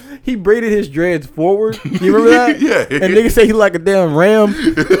 He braided his dreads forward. You remember that? Yeah. And niggas say he like a damn ram.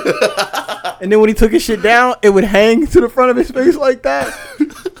 And then when he took his shit down, it would hang to the front of his face like that.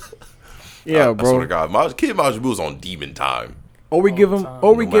 Yeah, I swear to bro. God, Kid Majin Buu is on demon time. Or we give him. time.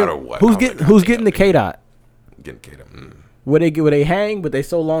 Or we No give. matter what. Who's I'm getting? like, Who's God getting the damn K dot? Getting Kid. Where they hang, but they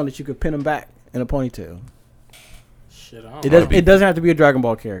so long that you could pin them back in a ponytail. Shit, I It don't doesn't. know. It doesn't have to be a Dragon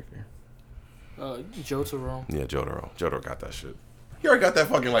Ball character. Jotaro. Yeah, Jotaro. Jotaro got that shit. He already got that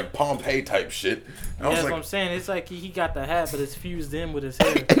fucking like Pompeii type shit. And I was That's like, what I'm saying. It's like he got the hat, but it's fused in with his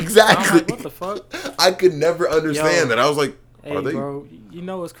hair. Exactly. I'm like, what the fuck? I could never understand Yo. that. I was like, Hey, are they? bro, you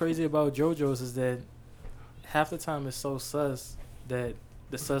know what's crazy about JoJo's is that half the time it's so sus that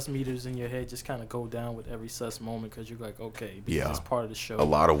the sus meters in your head just kind of go down with every sus moment because you're like, okay, this is part of the show. A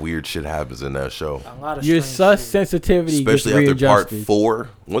lot of weird shit happens in that show. A lot of Your sus shit. sensitivity Especially gets after part readjusted. 4.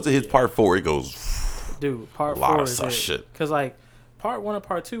 Once it hits part 4, it goes. Dude, part A lot 4 of is sus it. shit. Because, like, part 1 and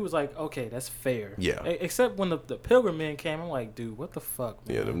part 2 was like, okay, that's fair. Yeah. Except when the Pilgrim Men came, I'm like, dude, what the fuck,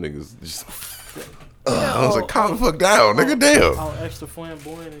 man? Yeah, them niggas just. I was like, calm the fuck down, nigga, damn. All extra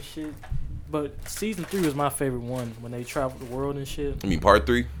flamboyant and shit. But season 3 was my favorite one when they traveled the world and shit. I mean, part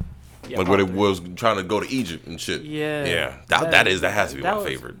 3? Yeah, Like part when it 3. was trying to go to Egypt and shit. Yeah. Yeah. That has to be my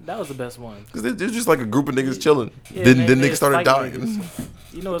favorite. That was the best one. Because there's just like a group of niggas chilling. Yeah, then they niggas started fighting dying. niggas.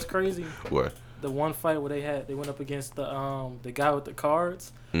 You know what's crazy? What? The one fight where they went up against the guy with the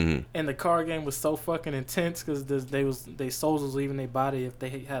cards, Mm-hmm. and the card game was so fucking intense because they souls was leaving their body if they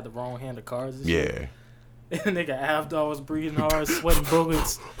had the wrong hand of cards. And shit. Yeah. And nigga Avdol was breathing hard, sweating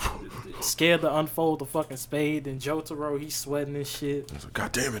bullets, scared to unfold the fucking spade. Then Jotaro, he's sweating and shit. I was like,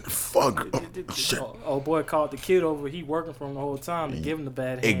 God damn it. Fuck. Oh, shit. Oh boy called the kid over. He working for him the whole time to give him the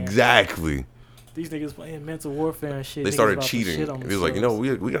bad hand. Exactly. These niggas playing mental warfare and shit. They Niggas started about to cheating. shit on He was like, you know,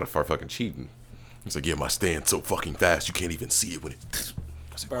 themselves. we gotta start fucking cheating. He's like, yeah, my stand's so fucking fast, you can't even see it when it.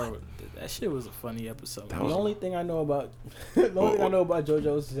 I was like, Bro, that shit was a funny episode. The only thing I know about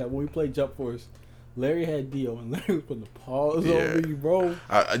JoJo's is that when we played Jump Force, Larry had Dio and Larry was putting the paws Yeah. on me, bro.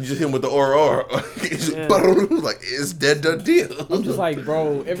 I just hit him with the or. It's just, Yeah. like, it's dead done deal. I'm just like,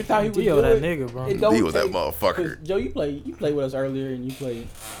 bro. Every time he would Dio, do that it, nigga, bro. it don't Dio was that take- motherfucker. 'cause, Joe, you played with us earlier, and you played.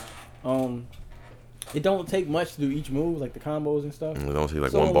 It don't take much to do each move, like the combos and stuff. It don't take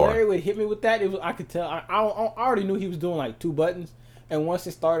like So one when bar. Larry would hit me with that, it was I could tell. I already knew he was doing like 2 buttons, and once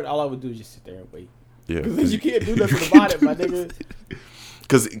it started, all I would do is just sit there and wait. Yeah. Because you can't do nothing about it, my nigga.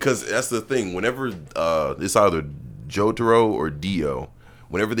 Because that's the thing. Whenever it's either Jotaro or Dio,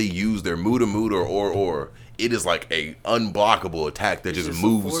 whenever they use their Muda or, it is like a unblockable attack that just just a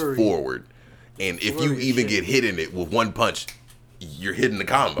moves flurry. forward. And if you Flurry even shit. get hit in it with one punch, you're hitting the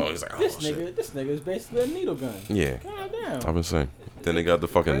combo. It's like, oh This shit. nigga is basically a needle gun. Yeah. God damn. I've been saying. Then they got the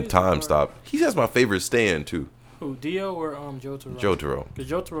fucking Crazy time part. stop. He has my favorite stand too. Who, Dio or Jotaro? Jotaro.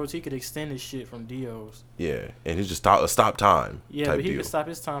 Because Jotaro's, he could extend his shit from Dio's. Yeah. And he's just stop time Yeah, type but he deal. could stop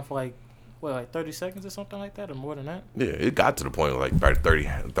his time for like 30 seconds or something like that, or more than that. Yeah, it got to the point of like about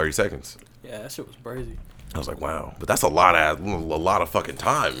 30 seconds. Yeah, that shit was crazy. I was like, wow. But that's a lot of fucking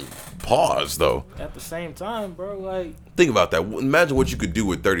time. Pause though. At the same time, bro, like, Think about that. Imagine what you could do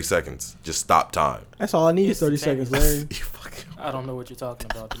with 30 seconds. Just stop time. That's all I need is It's 30 insane. seconds, Larry. You fucking- I don't know what you're talking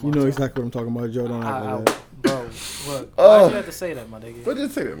about. You know exactly what I'm talking about, Joe. Don't act like that. Bro, look, Oh. why'd you have to say that, my nigga? But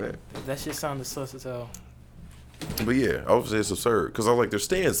just say that, man. That shit sounded sus as hell. But yeah, I would say it's absurd. Because I was like, their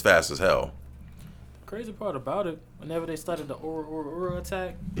stands fast as hell. Crazy part about it, whenever they started the Aura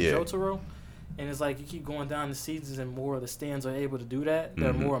attack, with Yeah. Jotaro, and it's like you keep going down the seasons and more of the stands are able to do that.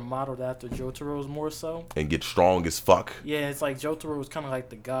 They're Mhm. more modeled after Jotaro's more so. And get strong as fuck. Yeah, it's like Jotaro was kind of like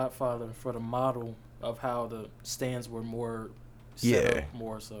the godfather for the model of how the stands were more set Yeah. up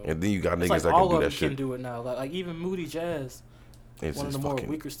more so. And then you got It's niggas like that all can of do them that can shit. do it now. Like even Moody Jazz, It's one of the just more fucking.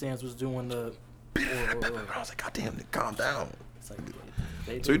 weaker stands was doing the. I was like, God damn, calm down. It's like,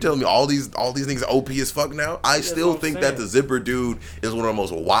 they So do- you're telling me all these things are OP as fuck now? I That's still what I'm think that saying. the Zipper dude is one of the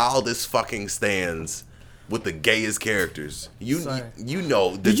most wildest fucking stands with the gayest characters. You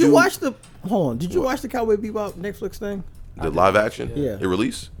know. Did you watch the? Hold on. Did you watch the Cowboy Bebop Netflix thing? the live action? Yeah. It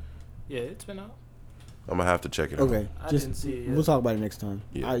released? Yeah, it's been out. I'm gonna have to check it out. Okay, I just didn't see it yet. we'll talk about it next time.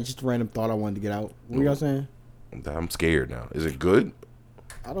 Yeah. I just a random thought I wanted to get out. What were y'all saying? I'm scared now. Is it good?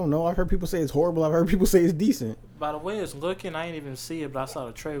 I don't know. I've heard people say it's horrible. I've heard people say it's decent. By the way it's looking, I ain't even see it, but I saw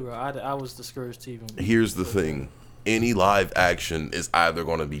the trailer. I was discouraged to even. Here's the thing. Any live action is either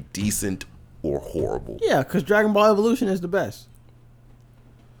gonna be decent or horrible. Yeah, because Dragon Ball Evolution is the best.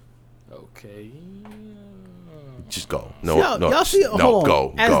 Okay. Just go. Y'all see? no, Hold on.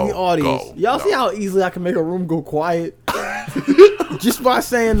 go. As go, the audience, go, y'all go. see how easily I can make a room go quiet just by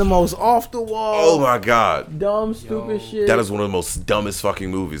saying the most off the wall, Oh my god. dumb, stupid shit. That is one of the most dumbest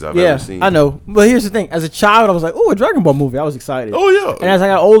fucking movies I've yeah, ever seen. I know. But here's the thing: as a child, I was like, "Oh, a Dragon Ball movie." I was excited. Oh yeah. And as I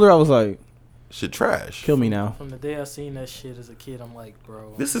got older, I was like, Shit trash. "Kill me now." From the day I seen that shit as a kid, I'm like,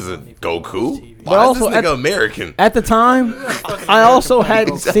 bro. This I don't isn't even watch Goku. TV. Why also is this at- nigga American? At the time, Fucking I also American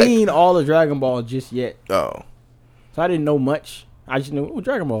hadn't Goku. seen all the Dragon Ball just yet, Oh. so I didn't know much. I just knew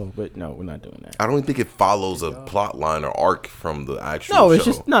Dragon Ball, but no, we're not doing that. I don't think it follows a plot line or arc from the actual No, show. it's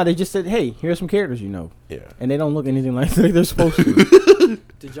just no. They just said, "Hey, here's some characters you know," Yeah. and they don't look anything like they're supposed to.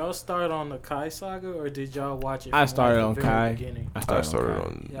 Did y'all start on the Kai saga or did y'all watch it? I from, started like, on the very Kai. beginning? I I started started on.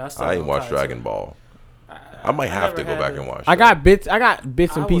 on. Yeah, I I started ain't on watched Kai, Dragon too. Ball. I might have never to go had back the- and watch. I that. got bits. I got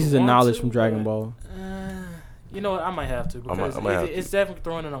bits I and would pieces of want knowledge to, from Dragon but- Ball. You know what? I might have to because might have it's definitely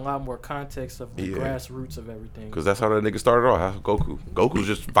throwing in a lot more context of the Yeah. grassroots of everything. Because that's how that nigga started off. How Goku. Goku's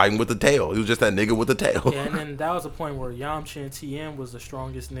just fighting with the tail. He was just that nigga with the tail. Yeah, and then that was a point where Yamcha and Tien was the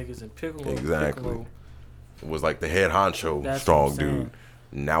strongest niggas in Piccolo. Exactly. Piccolo, Was like the head honcho, That's strong what I'm saying. dude.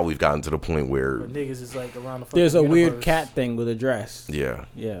 Now we've gotten to the point where, but niggas is like around the fucking There's a weird universe. cat thing with a dress. yeah.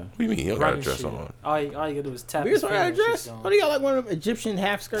 Yeah. What do you mean? He don't got a Running dress shit. on. All you gotta do is tap Beerus his don't got a finger and dress? shit's Oh, on. he got like one of them Egyptian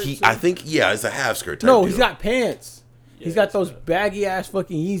half skirts. I think, yeah, it's a half skirt type No, deal. he's got pants. Yeah, He's got it's those a- baggy ass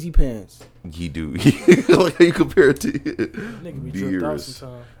fucking Yeezy pants. He do. Like how you compare it to Nigga be dripped out Beerus.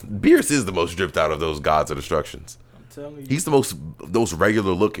 sometimes. Beerus is the most dripped out of those gods of destructions. I'm telling you. He's the most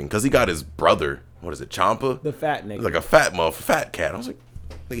regular looking because he got his brother. What is it, Champa? The fat nigga. Like a fat cat. I was like,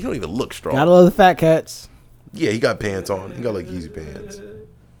 he don't even look strong. Gotta love the fat cats. Yeah, he got pants on. He got like easy pants.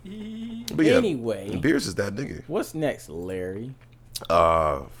 But yeah, Anyway. Beerus is that nigga. What's next, Larry?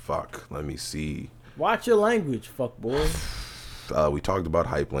 Fuck. Let me see. Watch your language, fuck boy. We talked about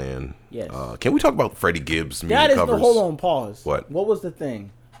Hypeland. Yes. Can we talk about Freddie Gibbs music That is covers? the hold on, pause. What? What was the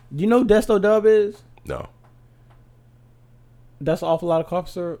thing? Do you know Desto Dub is? No. That's an awful lot of cough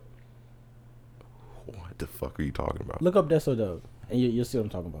syrup. What the fuck are you talking about? Look up Desto Dub, and you'll see what I'm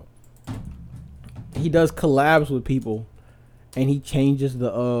talking about. He does collabs with people, and he changes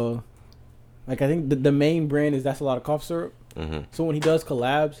the like I think the main brand is That's a Lot of Cough Syrup. Mm-hmm. So when he does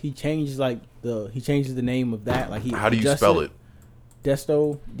collabs, he changes the name of that. Like he How do you adjusts spell it?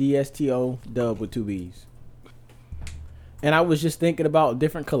 Desto, DSTO, Dub with 2 B's. And I was just thinking about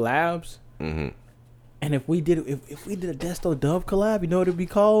different collabs. Mm-hmm. And if we did a Desto Dub collab, you know what it'd be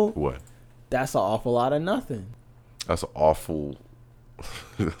called? What? That's an awful lot of nothing. That's an awful.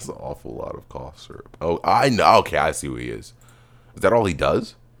 That's an awful lot of cough syrup. Oh, I know. Okay, I see who he is. Is that all he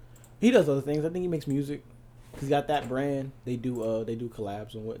does? He does other things. I think he makes music. He's got that brand. They do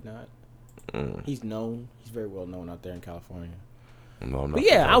collabs and whatnot. He's known. He's very well known out there in California. No, I'm not. But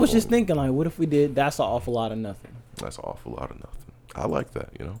yeah, I was just thinking. thinking like, what if we did That's an Awful Lot of Nothing? That's an awful lot of nothing. I like that.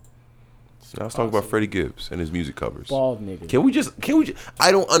 You know. Now let's talk about Freddie Gibbs and his music covers. Bald nigga. Can we just?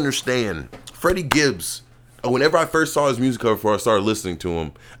 I don't understand. Freddie Gibbs. Whenever I first saw his music cover before I started listening to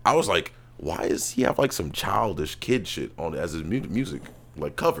him, I was like, why does he have like some childish kid shit on as his music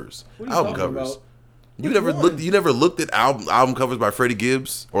like covers, What are you album talking covers? about? You Which never one? looked. You never looked at album covers by Freddie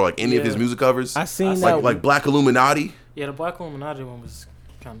Gibbs or like any of his Yeah. music covers. I seen Like- that. like Black Illuminati Yeah, the Black Illuminati one was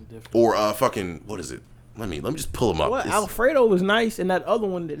kind of different. or fucking what is it? Let me just pull them up. What It's- Alfredo was nice, and that other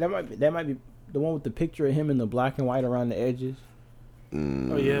one that might be the one with the picture of him in the black and white around the edges.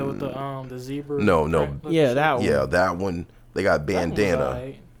 Oh yeah, with the zebra. No. print look Yeah, shit. that one. yeah, that one. They got That one was Bandana.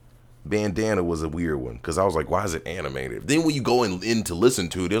 alright. Bandana was a weird one because I was like, why is it animated? Then when you go in to listen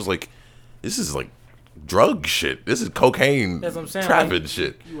to it, it was like, this is like drug shit. This is cocaine, That's what I'm saying, trapping like-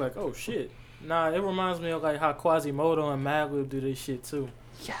 shit. You like, oh shit. Nah, it reminds me of like how Quasimodo and Madlib do this shit too.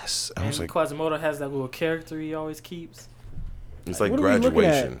 Yes, I And was like, Quasimodo has that little character he always keeps. it's like What are we looking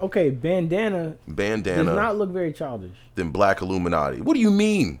graduation. at? Okay, Bandana Bandana, does not look very childish. then Black Illuminati. What do you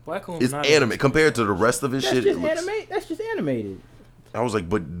mean? Black It's Illuminati. anime compared to the rest of his That's shit. just It looks, animated. That's just animated. I was like,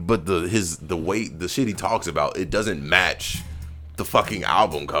 but the way the shit he talks about, it doesn't match the fucking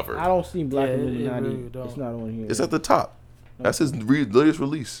album cover. I don't see Black Yeah, it Illuminati. really don't. It's not on here. It's at the top. That's his latest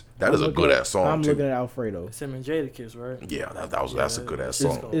release. That is a good ass song I'm too. looking at Alfredo. It's him and Jadakiss, right? Yeah, that's a good ass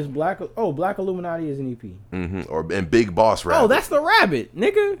it's- song. Is Black Illuminati is an EP. And Big Boss Rabbit. Oh, that's the rabbit,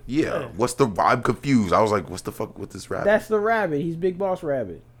 nigga. yeah. What's the? I'm confused. I was like, what's the fuck with this rabbit? That's the rabbit. He's Big Boss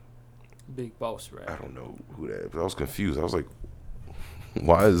Rabbit. Big Boss I rap. don't know who that is. But I was confused. I was like,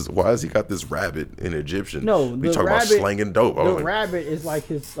 why is he got this rabbit in Egyptian? No, we the talking about rabbit- slanging dope. I The was like, rabbit is like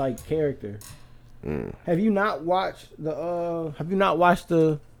his like character. Have you not watched the? Have you not watched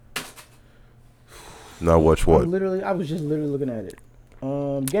the? now watch what? I was just literally looking at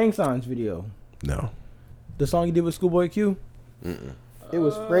it. Gang Signs video. No. The song he did with Schoolboy Q. It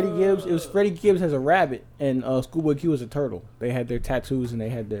was Freddie Gibbs. It was Freddie Gibbs as a rabbit, and Schoolboy Q as a turtle. They had their tattoos and they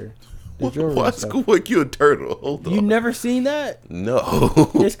had their jewelry. Why and stuff. Schoolboy Q a turtle? Hold on. You never seen that? No.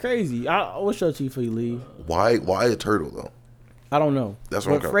 It's crazy. I'll show it to you before you leave. Why a turtle though? I don't know. That's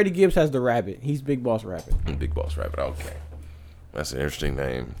what I'm But coming- Freddie Gibbs has the rabbit. He's Big Boss Rabbit. Big Boss Rabbit. Okay. That's an interesting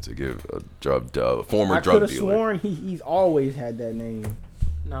name to give a former I could drug have dealer. sworn he's always had that name.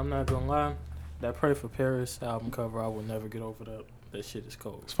 Now I'm not gonna lie. That Pray for Paris album cover, I will never get over that. That shit is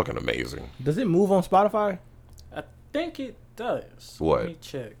cold. It's fucking amazing. Does it move on Spotify? I think it does. What? Let me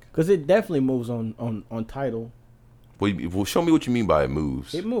check. Because it definitely moves on Tidal. Well, show me what you mean by it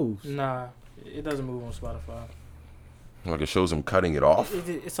moves. It moves. Nah, it doesn't move on Spotify. Like it shows him cutting it off.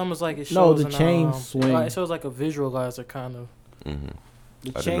 It's almost like it shows. No, the an, chains swing. It shows like a visualizer kind of. The I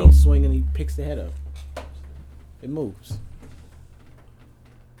didn't chain know. swing and he picks the head up. It moves.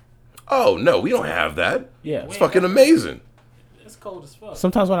 Oh no, we don't have that. Yeah. It's fucking amazing. It's cold as fuck.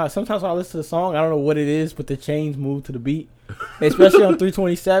 Sometimes when I listen to the song, I don't know what it is, but the chains move to the beat, especially on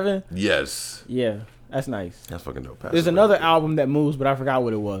 327. Yes, Yeah, that's nice. that's fucking dope. There's another album that moves, but I forgot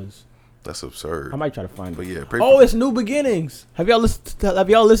what it was. That's absurd. I might try to find But it. yeah, pray Oh, for- it's New Beginnings. Have y'all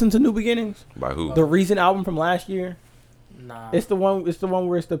listened to New Beginnings? by who? The recent album from last year. Nah. It's the one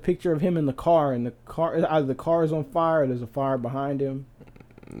where it's the picture of him in the car, and the car either the car is on fire or there's a fire behind him.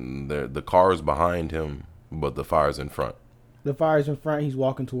 The car is behind him, but the fire's in front. The fire's in front. He's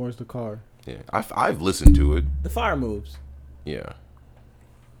walking towards the car. Yeah, I've listened to it. The fire moves. Yeah.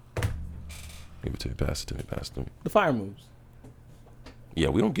 Give it to me, pass it to me, pass it to me. The fire moves. Yeah,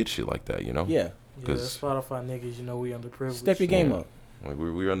 we don't get shit like that, you know. Yeah. Yeah, 'Cause- Spotify niggas, you know we underprivileged. Step your game Yeah. up. Like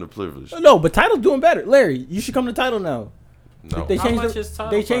we're underprivileged. No, but Tidal's doing better. Larry, you should come to Tidal now. No. They How changed much the, is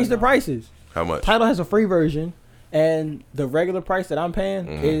Tidal they changed the right now? prices. How much? Tidal has a free version, and the regular price that I'm paying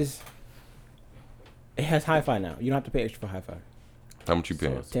Mhm. is it has hi-fi now. You don't have to pay extra for hi-fi. How much you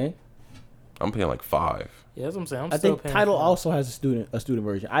paying? So- 10. I'm paying like $5. Yeah, that's what I'm saying. I'm I still think paying Tidal for it. also has a student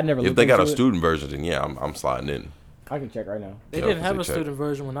version. I never. If looked they got a into it. student version, then yeah, I'm sliding in. I can check right now. They Yeah, didn't have a check. student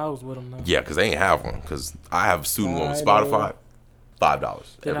version when I was with them though. Yeah, because they ain't have one. Because I have student one with Tidal. Spotify.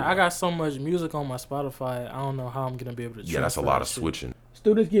 $5. Then every I month. got so much music on my Spotify. I don't know how I'm gonna be able to. Yeah, that's a transfer lot that of shit. switching.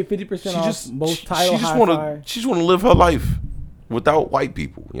 Students get 50% off both Tidal she just hi-fi. wanna live her life without white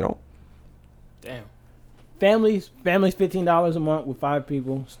people, you know. Damn. Families $15 a month with 5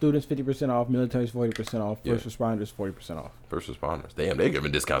 people. Students 50% off. Military's 40% off. Yeah. First responders 40% off. First responders. Damn, they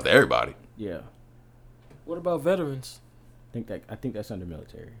giving discounts to everybody. Yeah. What about veterans? I think that's under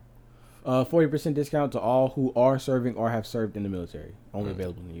military. 40% discount to all who are serving or have served in the military. Only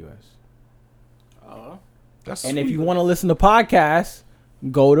available in the U.S. That's And if sweet. you want to listen to podcasts,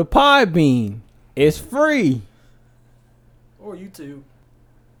 go to Podbean. It's free. Or YouTube.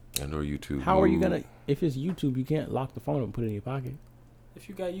 and or YouTube. How are you Ooh. gonna? If it's YouTube, you can't lock the phone up and put it in your pocket. If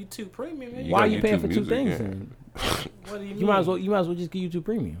you got YouTube Premium, man, You Why got are you paying YouTube for two Music, things? yeah. Then? what do you mean? You might as well just get YouTube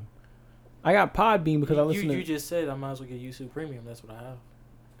Premium. I got Podbean because I listen you to. just said I might as well get YouTube Premium. That's what I have.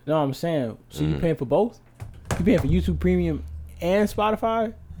 No, I'm saying. So you Mhm. paying for both? You paying for YouTube Premium and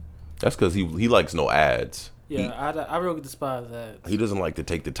Spotify? That's because he likes no ads. Yeah, I really despise that. He doesn't like to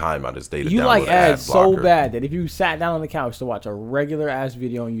take the time out of his day to You download like an ad ads so blocker. bad that if you sat down on the couch to watch a regular ass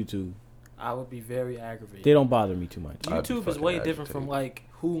video on YouTube, I would be very aggravated. they don't bother me too much. I'd be YouTube is fucking way different from agitated. like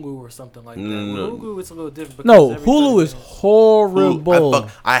Hulu or something like that. No. Hulu it's a little different. Because No, every Hulu 30 is minutes- horrible.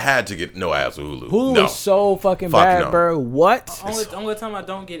 I had to get no ads with Hulu. Hulu no. is so fucking Fuck bad, no. bro. What? Only time I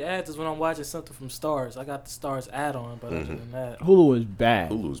don't get ads is when I'm watching something from Stars. I got the Stars add-on, but other than that, Hulu is bad.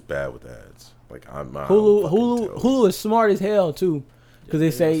 Hulu's bad with ads. Like Hulu is smart as hell too, because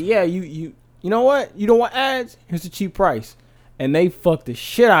they say, yeah, you know what? You don't want ads? Here's the cheap price, and they fuck the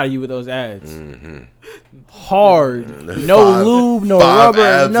shit out of you with those ads. Hard, no Five- lube, no five rubber,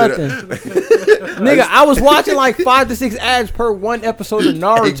 ads in nothing. Nigga, I was watching like 5 to 6 ads per one episode of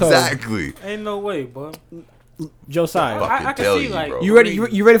Naruto. Exactly. ain't no way, bro. Josiah, Fucking I can tell see you, like bro. you ready?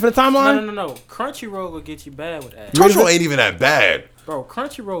 You ready for the timeline? No. Crunchyroll will get you bad with ads, Crunchyroll ain't even that bad. bro.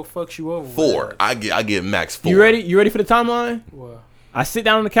 Crunchyroll fucks you over. with 4. ads. I get max 4. You ready? You ready for the timeline? Well, I sit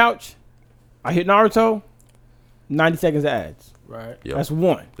down on the couch. I hit Naruto. 90 seconds of ads. right. Yep. That's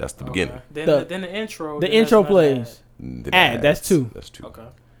one. That's the Okay. beginning. Then the intro. The then intro that's another plays. Then Ad, that's 2. That's 2. ad. Okay.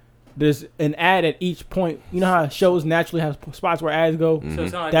 There's an ad at each point. You know how shows naturally have spots where ads go? So it's kind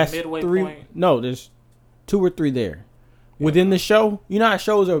of like That's a midway 3. point. No, there's 2 or 3 there. Within the show, you know how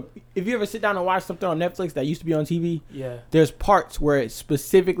shows are. If you ever sit down and watch something on Netflix that used to be on TV, Yeah. there's parts where it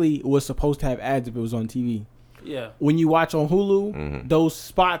specifically was supposed to have ads if it was on TV. Yeah. When you watch on Hulu, those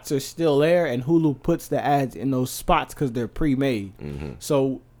spots are still there, and Hulu puts the ads in those spots because they're pre-made.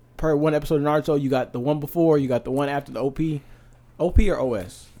 So per one episode of Naruto, you got the one before, you got the one after the OP. OP or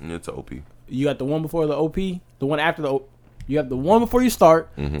OS? It's OP. You got the one before the OP, the one after the OP. You have the one before you start,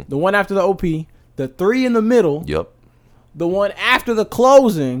 the one after the OP, the 3 in the middle, Yep. the one after the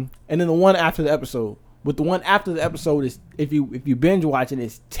closing, and then the one after the episode. But the one after the episode is, if you binge watch it,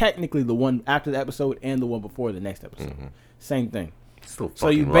 it's technically the one after the episode and the one before the next episode. Same thing. Still So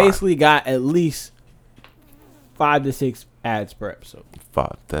you fucking rock. basically got at least 5 to 6 ads per episode.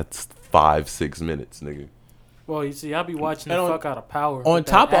 5. That's 5-6 minutes, nigga. Well, you see, I be watching And the on- fuck out of Power. on with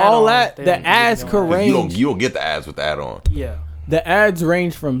top of add-on, all that, they the don't give ads you no could ads. range. You don't get the ads with the add-on. Yeah. The ads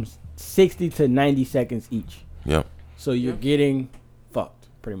range from 60 to 90 seconds each. Yep. So you're getting fucked,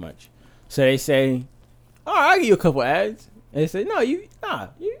 pretty much. So they say, all right, I'll give you a couple ads. And they say, no, you're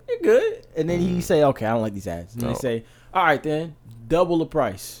good. And then you say, okay, I don't like these ads. And No. they say, all right, then, double the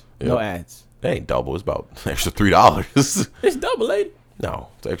price. No Yep. ads. It ain't double. It's about extra $3. It's double, lady. No,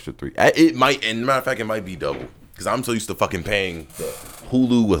 it's extra $3. It might, and matter of fact, it might be double. Because I'm so used to fucking paying the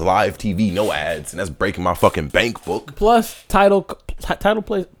Hulu with live TV, no ads, and that's breaking my fucking bank book. Plus, Title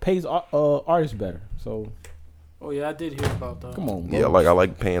pays artists better. So, Oh yeah, I did hear about that. come on, bro. Yeah, like I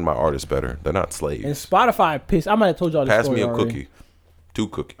like paying my artists better. They're not slaves. And Spotify pissed. I might have told y'all this Pass story me a already. cookie. 2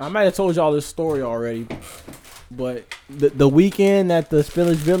 cookies. I might have told y'all this story already, but the weekend that the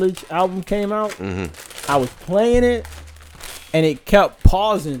Spillage Village album came out, I was playing it, and it kept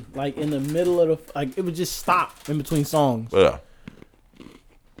pausing like in the middle of the like it would just stop in between songs. Yeah.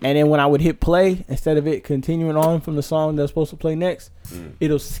 And then when I would hit play, instead of it continuing on from the song that's supposed to play next,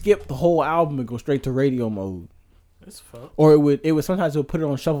 it'll skip the whole album and go straight to radio mode. It's fucked. Or it would sometimes it'll put it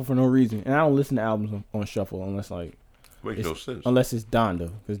on shuffle for no reason, and I don't listen to albums on shuffle unless like. Makes no sense. Unless it's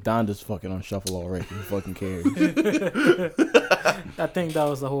Donda, because Donda's fucking on shuffle already. Who fucking cares? I think that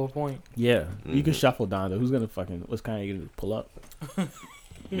was the whole point. Yeah, you can shuffle Donda. Who's gonna fucking? What's Kanye gonna pull up?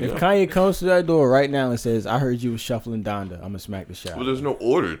 If Kanye comes to that door right now and says, "I heard you was shuffling Donda," I'm gonna smack the shot. Well, there's no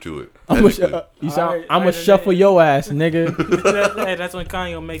order to it. I'm technically. gonna shuffle your ass, nigga. Hey, that's when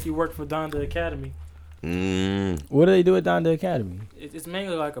Kanye will make you work for Donda Academy. What do they do at Donda Academy? It's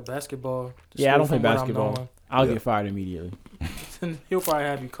mainly like a basketball. Yeah, I don't play from what I'm basketball. knowing. I'll Yeah. get fired immediately. He'll probably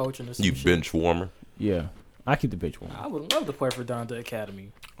have you coaching or some You shit. bench warmer. Yeah, I keep the bitch warm. I would love to play for Donda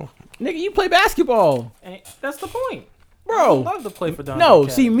Academy. Nigga, you play basketball, And that's the point. I bro. would love to play for Donda No,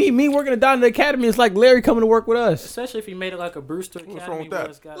 Academy. see me working at Donda Academy is like Larry coming to work with us. Especially if he made it like a Brewster Academy. What's wrong with where that?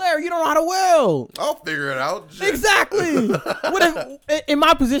 it's got- Larry, you don't know how to weld. I'll figure it out. Shit. Exactly. What if, in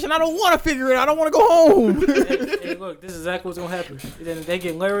my position, I don't want to figure it out. I don't want to go home. Hey, look, this is exactly what's gonna happen. Then they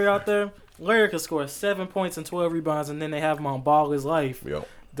get Larry out there. Larry can score 7 points and 12 rebounds, and then they have him on Ball His Life. Yo.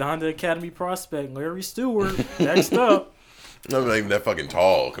 Donda Academy prospect Larry Stewart next up. I'm not even that fucking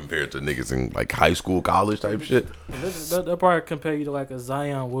tall compared to niggas in like high school, college type shit. They'll probably compare you to like a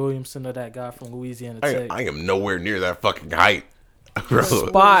Zion Williamson or that guy from Louisiana Tech. I am nowhere near that fucking height. Bro.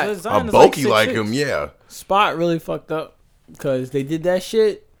 Spot. Zion I'm is bulky like 6'6". him, yeah. Spot really fucked up because they did that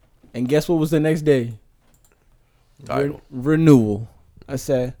shit, and guess what was the next day? Title. Renewal. I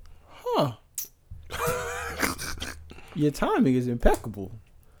said, huh. Your timing is impeccable.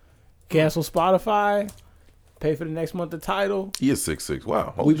 Cancel Spotify. Pay for the next month of Title. He is 6'6".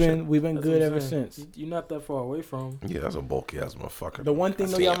 Wow. Holy We've shit. been That's good what I'm ever saying. since. You're not that far away from him. Yeah, that's a bulky ass motherfucker. The one thing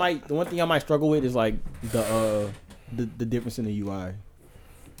though y'all might struggle with is like the difference in the UI.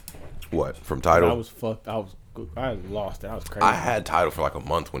 What? From I Title? was fucked. I lost it. I was crazy. I had Title for like a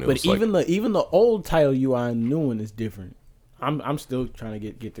month when it But was even like, the old Title UI and new one is different. I'm still trying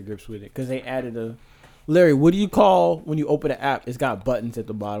to get to grips with it because they added a. Larry, what do you call when you open an app? It's got buttons at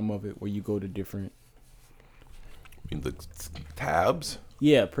the bottom of it where you go to different. the tabs.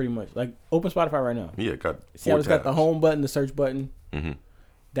 Yeah, pretty much. Like open Spotify right now. Yeah, got See how 4 it's got the tabs. home button, the search button. Mhm.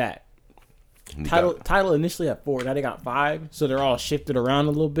 That And you title got- title initially had 4. Now they got 5. So they're all shifted around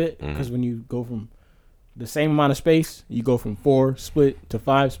a little bit Mm-hmm. because when you go from the same amount of space, you go from 4 split to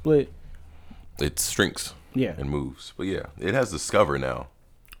 5 split. it shrinks Yeah, and moves. But yeah, it has Discover now.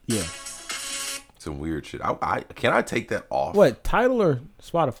 yeah. Some weird shit. I can I take that off? What title or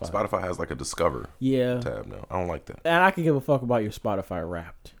Spotify? Spotify has like a Discover Yeah, tab now. I don't like that. and I can give a fuck about your Spotify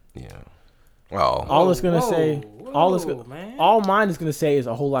Wrapped. Yeah. Well, All it's gonna Whoa, say, whoa, man. all mine is gonna say is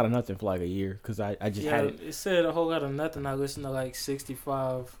a whole lot of nothing for like a year because I just Yeah, had it. it said a whole lot of nothing. I listened to like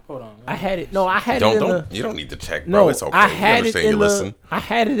 65. Hold on. I had it. No, I had it don't in don't the. you don't need to check, bro. No, It's okay. I You had it understand, in you the. listen. I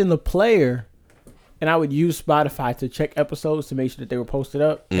had it in the player, and I would use Spotify to check episodes to make sure that they were posted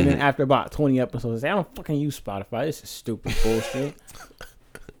up. And Mm-hmm. then after about 20 episodes, I say, I don't fucking use Spotify. This is stupid bullshit.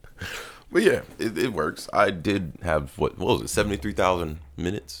 But yeah, it works. I did have what was it, 73,000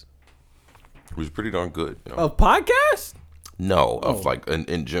 minutes, which was pretty darn good. You know? A podcast? No, Oh. of like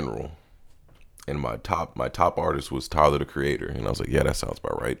in general. And my top artist was Tyler the Creator, and I was like, yeah, that sounds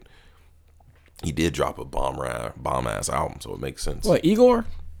about right. He did drop a bomb ass album, so it makes sense. What, Igor?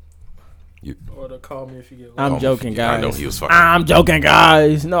 Or to call me if you get. I'm lost. joking, Yeah, guys. I know he was fucking. I'm joking,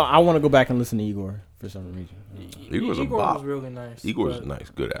 guys. No, I want to go back and listen to Igor for some reason. Igor was a Igor bop. was really nice. Igor was but nice,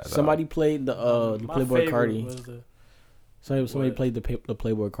 good ass. Somebody played the my Playboy favorite Cardi. was the Somebody What? played the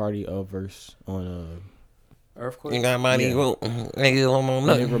Playboy Cardi verse on Earthquake. got money, Yeah. nigga.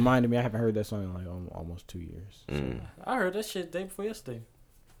 and it reminded me I haven't heard that song in like almost 2 years. Mm. I heard that shit day before yesterday.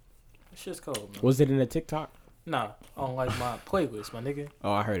 That shit's cold, man. Was it in a TikTok? Nah, on like my playlist, my nigga.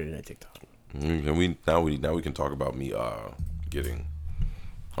 Oh, I heard it in a TikTok. And we can talk about me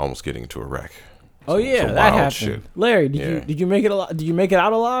almost getting into a wreck. Oh Some- yeah, some that wild happened. shit. Larry, Yeah. did you make it? Did you make it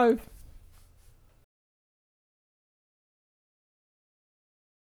out alive?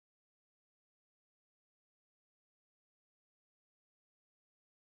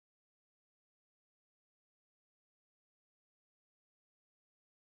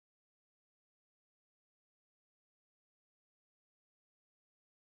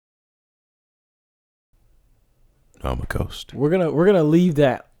 I'm a ghost. We're gonna leave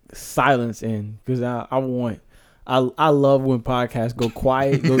that silence in because I love when podcasts go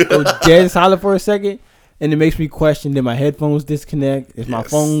quiet, go dead silent for a second, and it makes me question: did my headphones disconnect? Is my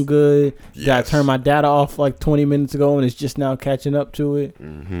phone good? Did I turn my data off like 20 minutes ago and it's just now catching up to it?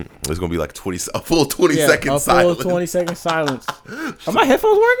 Mm-hmm. It's gonna be like a full 20 second silence. A full 20-second silence. Are my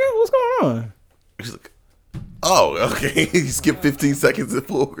headphones working? What's going on? She's like, oh, okay. You skip 15 seconds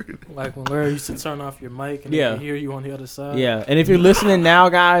forward. Like when Larry used to turn off your mic and they can hear you on the other side. Yeah, and if you're listening now,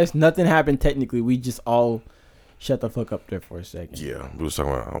 guys, nothing happened technically. We just all shut the fuck up there for a second. Yeah, we was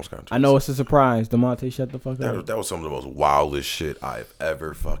talking about. I know it's a surprise. DeMonte, shut the fuck up. That was some of the most wildest shit I've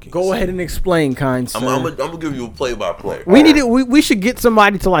ever fucking Go seen. ahead and explain, kind sir. I'm gonna give you a play by play. We should get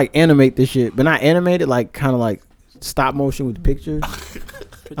somebody to like animate this shit, but not animate it like kind of like stop motion with pictures.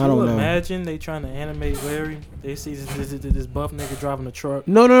 Could I don't you know. imagine they trying to animate Larry? They see this buff nigga driving a truck.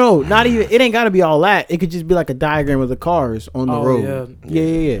 No, not even. It ain't got to be all that. It could just be like a diagram of the cars on the road.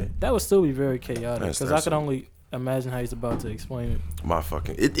 Yeah. That would still be very chaotic because I could a- only imagine how he's about to explain it. My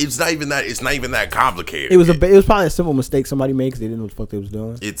fucking. It's not even that. It's not even that complicated. It was probably a simple mistake somebody made because they didn't know what the fuck they was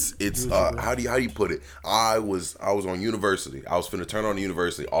doing. It's how do you put it? I was on university. I was finna turn on the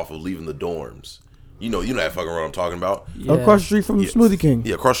university off of leaving the dorms. You know that fucking road I'm talking about. Yeah. Across the street from Smoothie King.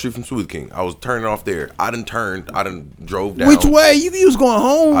 Yeah, across the street from Smoothie King. I was turning off there. I done drove down. Which way? You was going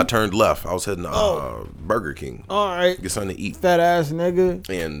home? I turned left. I was heading to Burger King. All right. Get something to eat. Fat ass nigga.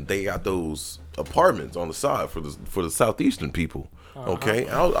 And they got those apartments on the side for the southeastern people. Okay,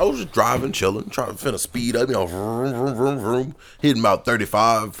 I was just driving, chilling, trying to finna speed up, vroom, vroom, vroom, vroom, hitting about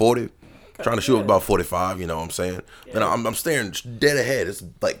 35, 40, trying to shoot up about 45, you know what I'm saying? Yeah. Then I'm staring dead ahead. It's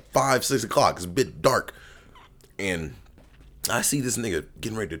like 5, 6 o'clock. It's a bit dark. And I see this nigga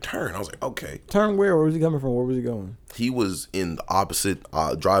getting ready to turn. I was like, okay. Turn where? Where was he coming from? Where was he going? He was in the opposite,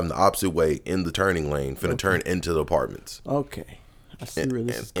 driving the opposite way in the turning lane, finna turn into the apartments. Okay. I see where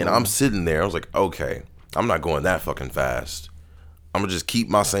this is going. And I'm sitting there. I was like, okay, I'm not going that fucking fast. I'm gonna just keep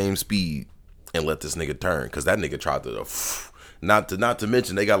my same speed and let this nigga turn, cause that nigga tried to. Not to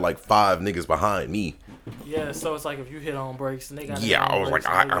mention they got like 5 niggas behind me. Yeah, so it's like if you hit on brakes and they got. Yeah, I was like,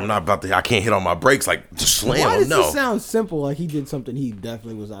 I'm not about to. I can't hit on my brakes. Like just slam. Why does them. No. this sound simple? Like he did something he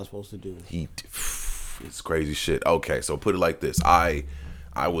definitely was not supposed to do. It's crazy shit. Okay, so put it like this. I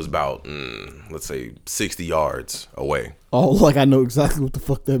was about let's say 60 yards away. Oh, like I know exactly what the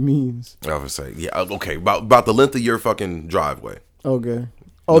fuck that means. I would say, yeah, okay, about the length of your fucking driveway. Okay.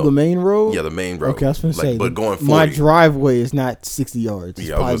 Oh, no. The main road? Yeah, the main road. Okay, I was going to say. But going 40. My driveway is not 60 yards. It's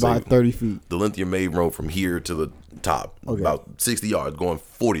probably about 30 feet. The length of your main road from here to the top, about 60 yards, going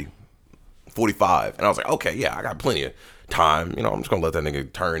 40, 45. And I was like, okay, yeah, I got plenty of time. You know, I'm just going to let that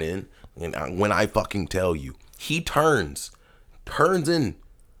nigga turn in. And when I fucking tell you, he turns in,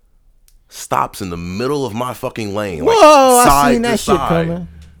 stops in the middle of my fucking lane. Like Whoa, side I seen that to shit side, coming.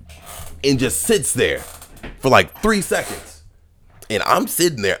 and just sits there for like 3 seconds. And I'm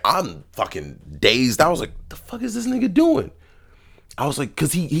sitting there, I'm fucking dazed. I was like, the fuck is this nigga doing? I was like,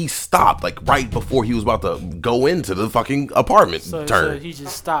 cause he stopped like right before he was about to go into the fucking apartment turn. So he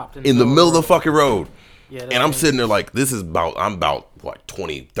just stopped in the middle of the fucking road. Yeah, and I'm sitting there like, I'm about like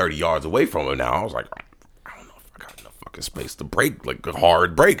 20, 30 yards away from him now. I was like, I don't know if I got enough fucking space to brake, like a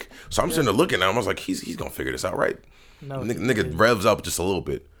hard brake. So I'm sitting there looking at him. I was like, he's gonna figure this out, right? No, nigga revs up just a little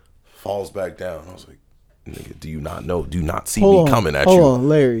bit, falls back down. I was like, nigga, do you not see me coming at you? Hold on,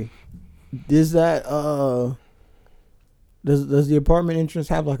 Larry. Does that does the apartment entrance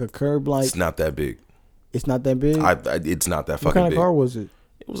have like a curb? Like it's not that big. It's not that big. It's not that fucking big. What kind of car was it?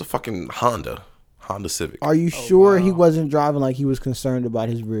 It was a fucking Honda Civic. Are you sure he wasn't driving like he was concerned about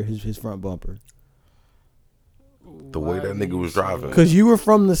his rear, his front bumper? The way that nigga was driving. Because you were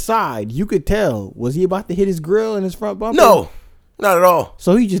from the side, you could tell. Was he about to hit his grill and his front bumper? No. Not at all.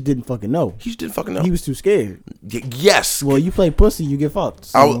 So he just didn't fucking know. He just didn't fucking know. He was too scared. Yes. Well, you play pussy, you get fucked.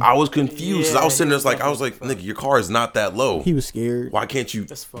 So. I was confused. I was sitting there I was like, nigga, your car is not that low. He was scared. Why can't you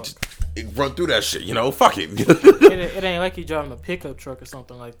just run through that shit? You know, fuck it. It ain't like you driving a pickup truck or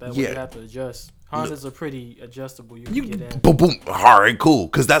something like that where you have to adjust. Hondas are pretty adjustable. You can get in. Boom, boom. All right, cool.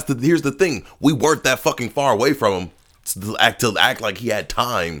 Because here's the thing. We weren't that fucking far away from him to act like he had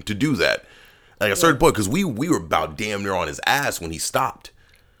time to do that. Like a certain point, because we were about damn near on his ass when he stopped.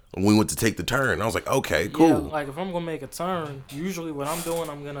 When we went to take the turn, I was like, okay, cool. Yeah, like if I'm gonna make a turn, usually what I'm doing,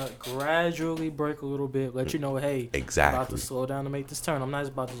 I'm gonna gradually brake a little bit, let you know, hey, exactly. I'm about to slow down to make this turn. I'm not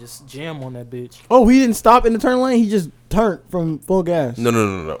about to just jam on that bitch. Oh, he didn't stop in the turn lane. He just turned from full gas.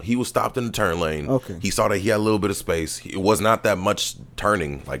 No. He was stopped in the turn lane. Okay. He saw that he had a little bit of space. It was not that much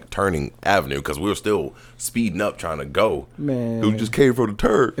turning avenue because we were still speeding up trying to go. Man. It just came from the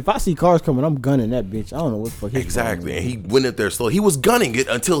turn. If I see cars coming, I'm gunning that bitch. I don't know what the fuck he's Exactly. And he went in there slow. He was gunning it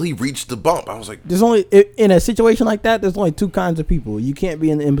until he reached the bump. I was like, There's only in a situation like that. There's only two kinds of people. You can't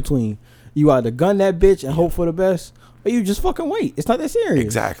be in between. You either gun that bitch and hope for the best, or you just fucking wait. It's not that serious.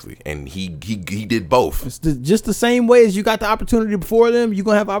 exactly. And he did both. It's just the same way as you got the opportunity before them, you're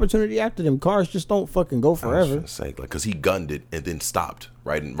gonna have opportunity after them. Cars just don't fucking go I was forever. gonna say, like, cause he gunned it and then stopped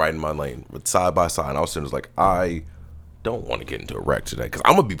right in my lane, with side by side. And I was sitting there like, I don't want to get into a wreck today, cause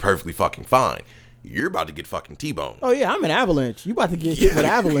I'm gonna be perfectly fucking fine. You're about to get fucking T-boned. Oh yeah, I'm an avalanche. You about to get hit with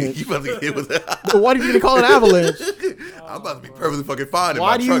avalanche. You about to get hit with Why do you think they call it avalanche? I'm about to be perfectly fucking fine in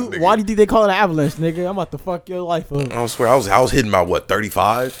Why my do truck, you nigga. Why do you think they call it an avalanche, nigga? I'm about to fuck your life up. I swear, I was hitting my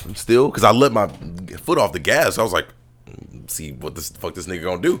 35 still, cause I let my foot off the gas. I was like, see what this fuck this nigga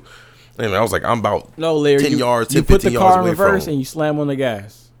gonna do. And I was like, I'm about No, Larry. 10 yards, you 10, put the 15 yards car in away reverse from. and you slam on the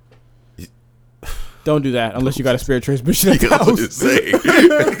gas. Don't do that unless you got a spare transmission at the I was house. just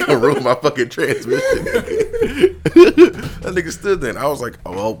saying, gonna ruin my fucking transmission. That nigga stood there, and I was like,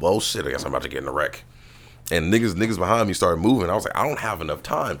 oh well, shit. I guess I'm about to get in a wreck. And niggas behind me started moving. I was like, I don't have enough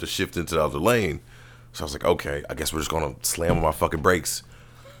time to shift into the other lane. So I was like, okay, I guess we're just gonna slam on my fucking brakes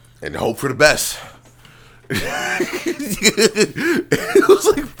and hope for the best. It was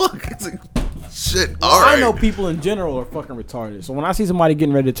like, fuck. It's like, shit. All right. I know people in general are fucking retarded. So when I see somebody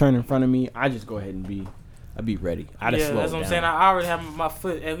getting ready to turn in front of me, I just go ahead and be ready. I just Yeah, slow that's what I'm down. saying. I already have my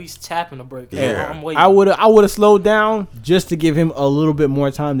foot at least tapping the brake. Yeah. I'm waiting. I would have slowed down just to give him a little bit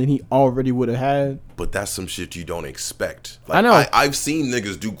more time than he already would have had. But that's some shit you don't expect. I know. I've seen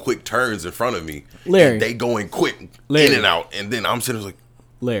niggas do quick turns in front of me. Larry. And they going quick Larry. in and out. And then I'm sitting there like,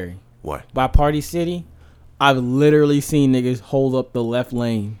 Larry, what? by Party City, I've literally seen niggas hold up the left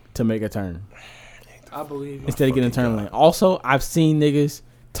lane to make a turn I believe. instead of getting a turn lane. Also, I've seen niggas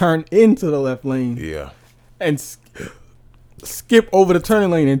turn into the left lane Yeah. and skip over the turning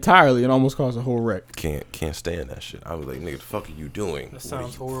lane entirely and almost cause a whole wreck. Can't stand that shit. I was like, nigga, the fuck are you doing? That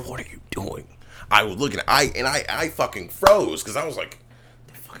sounds horrible. What are you doing? I was looking I fucking froze because I was like,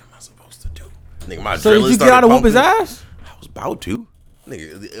 what the fuck am I supposed to do? Nigga, my So adrenaline did you get started out and whoop his pumping. ass? I was about to.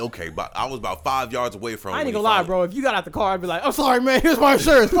 Nigga, okay, but I was about 5 yards away from I ain't when gonna he lie, finally- bro. If you got out the car, I'd be like, "I'm sorry, man. Here's my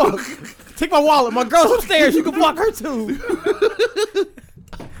insurance. Fuck. Take my wallet. My girl's upstairs. You can fuck her too."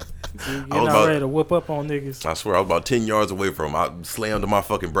 You're I was not about- ready to whip up on niggas. I swear I was about 10 yards away from him. I slammed on my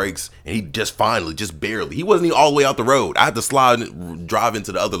fucking brakes, and he just finally, just barely. He wasn't even all the way out the road. I had to drive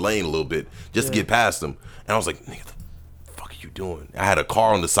into the other lane a little bit just to get past him. And I was like, nigga, the fuck are you doing? I had a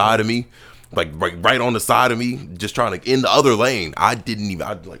car on the side of me, like right on the side of me, just trying to, in the other lane. I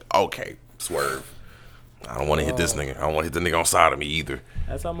was like, okay, swerve. I don't want to hit this nigga. I don't want to hit the nigga on the side of me either.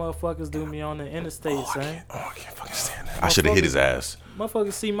 That's how motherfuckers do me on the interstate, I son. can't fucking stand that. I should have hit his ass.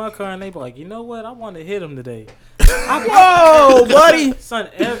 Motherfuckers see my car and they be like, you know what? I want to hit him today. Whoa, buddy. Son,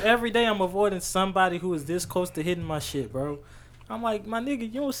 every day I'm avoiding somebody who is this close to hitting my shit, bro. I'm like, my nigga,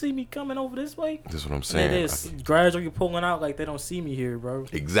 you don't see me coming over this way? That's what I'm And saying. they just gradually pulling out like they don't see me here, bro.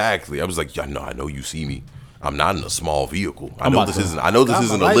 Exactly. I was like, yeah, no, I know you see me. I'm not in a small vehicle. I I'm know about this to- isn't a got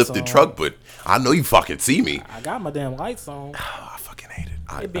lifted my lights on. truck, but I know you fucking see me. I got my damn lights on. Oh, I fucking hate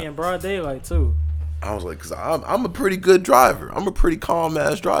it. It be in broad daylight, too. I was like, cause I'm a pretty good driver. I'm a pretty calm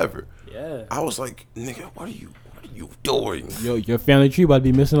ass driver. Yeah. I was like, nigga, what are you doing? Yo, your family tree about to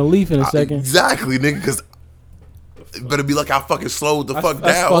be missing a leaf in a second. Exactly, nigga, cause it better be like I fucking slowed the fuck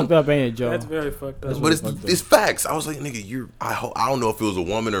That's down. fucked up, ain't it, Joe? That's very fucked up. But fucked up. it's facts. I was like, nigga, I don't know if it was a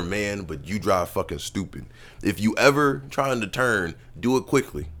woman or man, but you drive fucking stupid. If you ever trying to turn, do it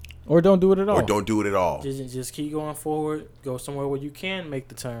quickly Or don't do it at all. or don't do it at all. Just keep going forward. Go somewhere where you can make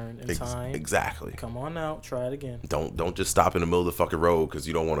the turn in time. Exactly. Come on out. Try it again. Don't just stop in the middle of the fucking road because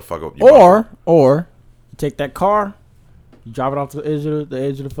you don't want to fuck up your Or you take that car, you drive it off the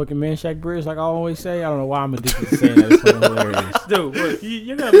edge of the fucking Man Shack Bridge, like I always say. I don't know why I'm addicted to saying that. It's fucking hilarious. Dude, look,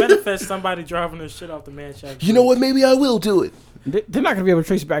 you're going to manifest somebody driving this shit off the man shack. You know what? Maybe I will do it. They're not gonna be able to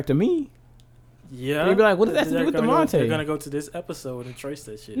trace it back to me, Yeah. They'd be like, what does that have to They're do with the gonna Monte? They're going to go to this episode and trace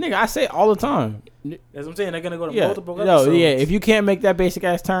that shit. nigga. I say it all the time. That's what I'm saying. They're going to go to Yeah, multiple no, episodes. yeah. If you can't make that basic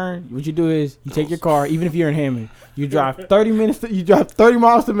ass turn, what you do is you take your car, even if you're in Hammond, you drive 30 minutes. You drive 30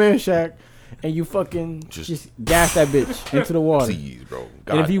 miles to Man Shack, and you fucking just gas that bitch into the water. Please, bro.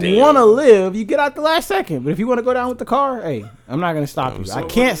 And if you Goddamn. want to live, you get out the last second. But if you want to go down with the car, hey, I'm not gonna stop you. I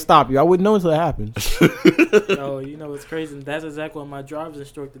can't stop you. I wouldn't know until it happens. No, you know what's crazy? That's exactly what my driver's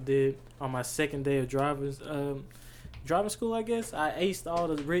instructor did on my second day of driving school, I guess. I aced all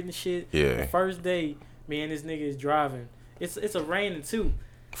the written shit. Yeah. The first day, Me and this nigga is driving. It's a raining too,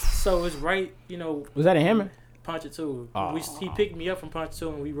 so it's right. You know. Was that in Hammond? Ponchatoula. Oh. He picked me up from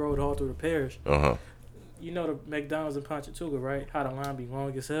Ponchatoula and we rode all through the parish. You know the McDonald's in Ponchatoula, right? How the line be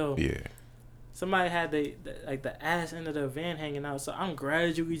long as hell. Yeah. Somebody had the ass end of the van hanging out, so I'm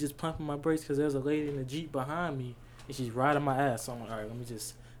gradually just pumping my brakes because there's a lady in the Jeep behind me and she's riding my ass. So I'm like, all right, let me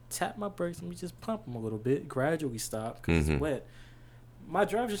just tap my brakes. Let me just pump them a little bit. Gradually stop because it's wet. My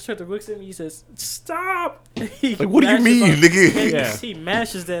driver instructor looks at me. He says, "Stop!" Like, what do you mean, nigga? Yeah. He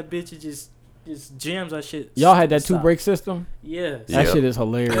mashes that bitch and just jams that shit. Y'all had that Stop. 2-brake system? Yeah. That Yeah. shit is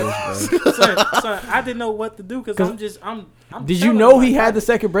hilarious, bro. son, I didn't know what to do because I'm Did you telling know him, he like, had the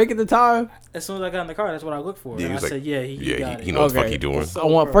second brake at the time? As soon as I got in the car, that's what I looked for. Yeah, And I he was said, yeah, he got it. he knows what the fuck Okay. he doing.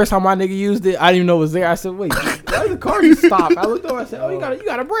 So, First time my nigga used it, I didn't even know it was there. I said, wait, why the car just stopped? I looked over, I said, oh, you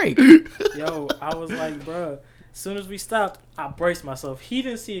got a brake. Yo, I was like, bruh. As soon as we stopped, I braced myself. He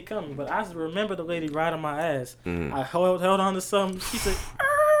didn't see it coming, but I remember the lady riding my ass. I held on to something. She said,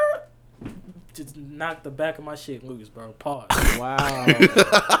 just knocked the back of my shit loose, bro. Pause. Wow.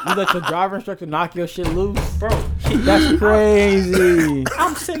 You let your driver instructor knock your shit loose? Bro, That's crazy.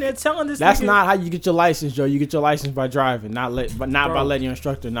 I'm sitting there telling this That's nigga, not how you get your license, Joe. You get your license by driving, not by Bro. letting your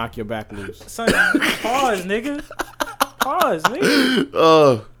instructor knock your back loose. son, pause, nigga. Pause,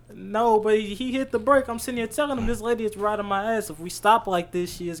 nigga. No, but he hit the brake. I'm sitting here telling him this lady is riding my ass. If we stop like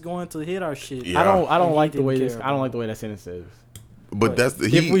this, she is going to hit our shit. Yeah. I don't And he like the didn't way care, I don't like the way that sentence is. But that's the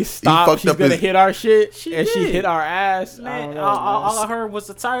If we he stop, fucked she's up gonna his, hit our shit, She and she did. hit our ass. I Man, don't know, all man. I heard was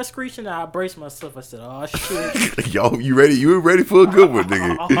the tire screeching, and I braced myself. I said, "Oh shit!" Yo, you ready? You ready for a good one,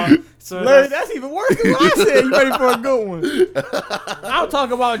 nigga? So Larry, that's even worse than what I said. You ready for a good one? I'm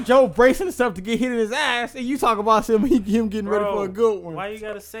talking about Joe bracing himself to get hit in his ass, and you talk about him getting ready for a good one. Why you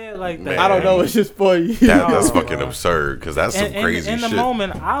gotta say it like that? Man. I don't know. It's just funny. That's Oh, fucking bro. absurd because that's some crazy in the shit.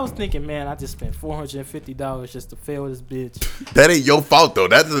 moment, I was thinking, man, I just spent $450 just to fail this bitch. That ain't your fault though.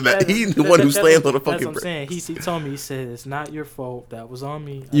 He's the one who slammed on the That's fucking what I'm saying. He told me, he said, it's not your fault. That was on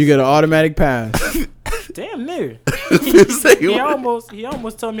me. You get an automatic pass. Damn near. Say He what?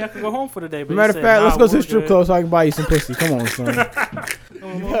 almost told me I could go home for the day. But Matter he of said, fact, let's nah, go to the we're strip good. club so I can buy you some pussy. Come on, son.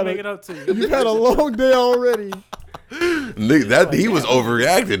 We'll make it up to you. You've had a long day already. Nigga, that he was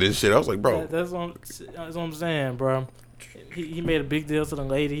overreacting and shit. I was like, bro, That's what I'm saying, bro. He made a big deal to the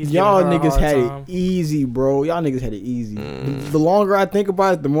lady. He's Y'all giving her a niggas hard had time. it easy, bro. Y'all niggas had it easy. The longer I think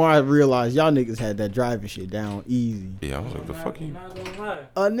about it, the more I realize y'all niggas had that driving shit down easy. yeah, I was like, the fuck I'm you. not gonna lie.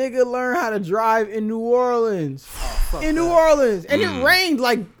 A nigga learned how to drive in New Orleans. Fuck In New that. Orleans. And it rained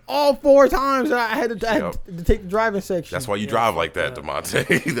like all 4 times that I had to take the driving section. That's why you drive like that,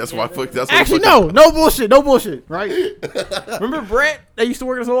 Demonte. That's why. That's why Actually, no bullshit, right? Remember Brett that used to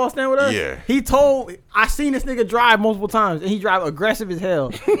work at the wall stand with us? Yeah. I seen this nigga drive multiple times, and he drive aggressive as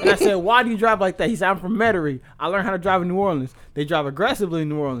hell. And I said, why do you drive like that? He said, I'm from Metairie. I learned how to drive in New Orleans. They drive aggressively in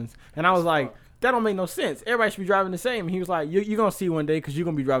New Orleans. And I was like, that don't make no sense. Everybody should be driving the same. And he was like, you're going to see one day because you're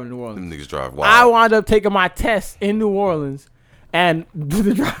going to be driving in New Orleans. Them niggas drive I wild. wound up taking my test in New Orleans, and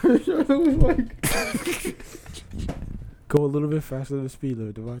the driver was like, go a little bit faster than the speed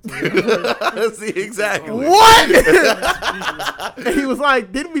limit, Devontae. See, exactly. What? And he was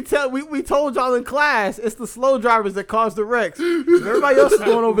like, didn't we tell? We told y'all in class it's the slow drivers that cause the wrecks. If everybody else is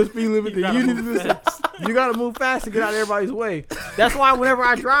going over the speed limit, then you need to you gotta move fast to get out of everybody's way. That's why whenever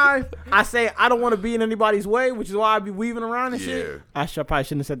I drive, I say I don't want to be in anybody's way, which is why I be weaving around and shit. Yeah. I probably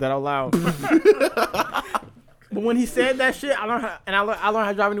shouldn't have said that out loud. But when he said that shit, I learned how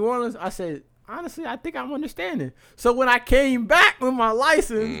to drive in New Orleans. I said, honestly, I think I'm understanding. So when I came back with my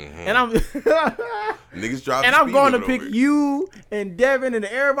license, and I'm Niggas drive. and the I'm speed going to limit pick over here. you and Devin and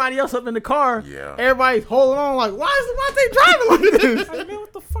everybody else up in the car. Yeah. Everybody's holding on like, why they driving like this? Like, man,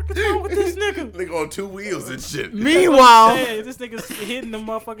 what the fuck is wrong with this nigga? Nigga on 2 wheels and shit. Meanwhile, Hey, this nigga's hitting the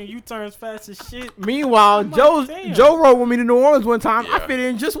motherfucking U-turns fast as shit. Meanwhile, like, damn. Joe rode with me to New Orleans one time. I Yeah. fit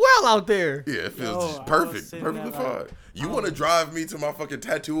in just well out there. Yeah, it feels Yo, just I was perfect. sitting Perfectly there like- fine. You want to drive me to my fucking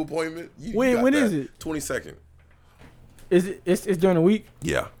tattoo appointment? You When- got when that. is it? 22nd. It's during the week.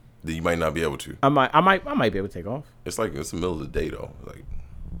 Yeah. Then you might not be able to. I might be able to take off. It's like it's the middle of the day though. Like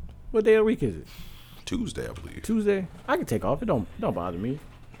What day of the week is it? Tuesday, I believe. Tuesday. I can take off. It don't bother me.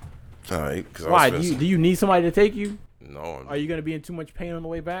 All right. Why? Do you need somebody to take you? No. Are you gonna be in too much pain on the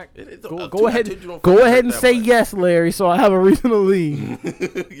way back? It Go don't- ahead. you don't Go fucking ahead hurt and that say much. yes, Larry, so I have a reason to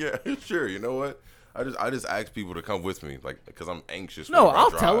leave. Yeah, sure. You know what? I just ask people to come with me, like, because I'm anxious. No, whenever I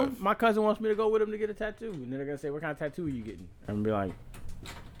I'll tell drive. him. My cousin wants me to go with him to get a tattoo, and then they're gonna say, "What kind of tattoo are you getting?" I'm gonna be like,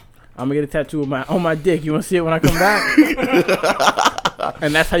 "I'm gonna get a tattoo on my dick. You want to see it when I come back?"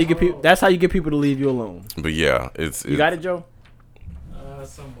 And that's how you get people. That's how you get people to leave you alone. But yeah, it's You got it, Joe?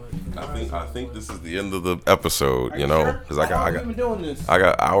 somewhat. I think this is the end of the episode. You know, because I How long have you been doing this?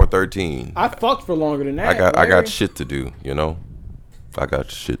 got hour 13. I fucked for longer than that. I got Larry. shit to do. You know. I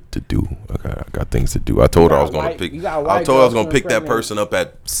got shit to do. I got things to do. I told her I was gonna pick. I told her I was gonna pick that person up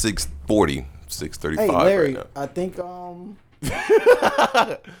at 6:40, 6:35. Hey Larry, right now. I think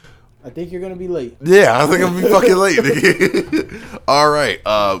I think you're gonna be late. Yeah, I think I'm gonna be fucking late. Nigga. All right.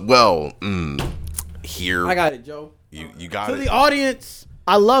 Well, here. I got it, Joe. You got To it. the audience,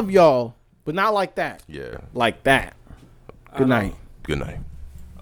 I love y'all, but not like that. Yeah. Like that. Good night. Good night.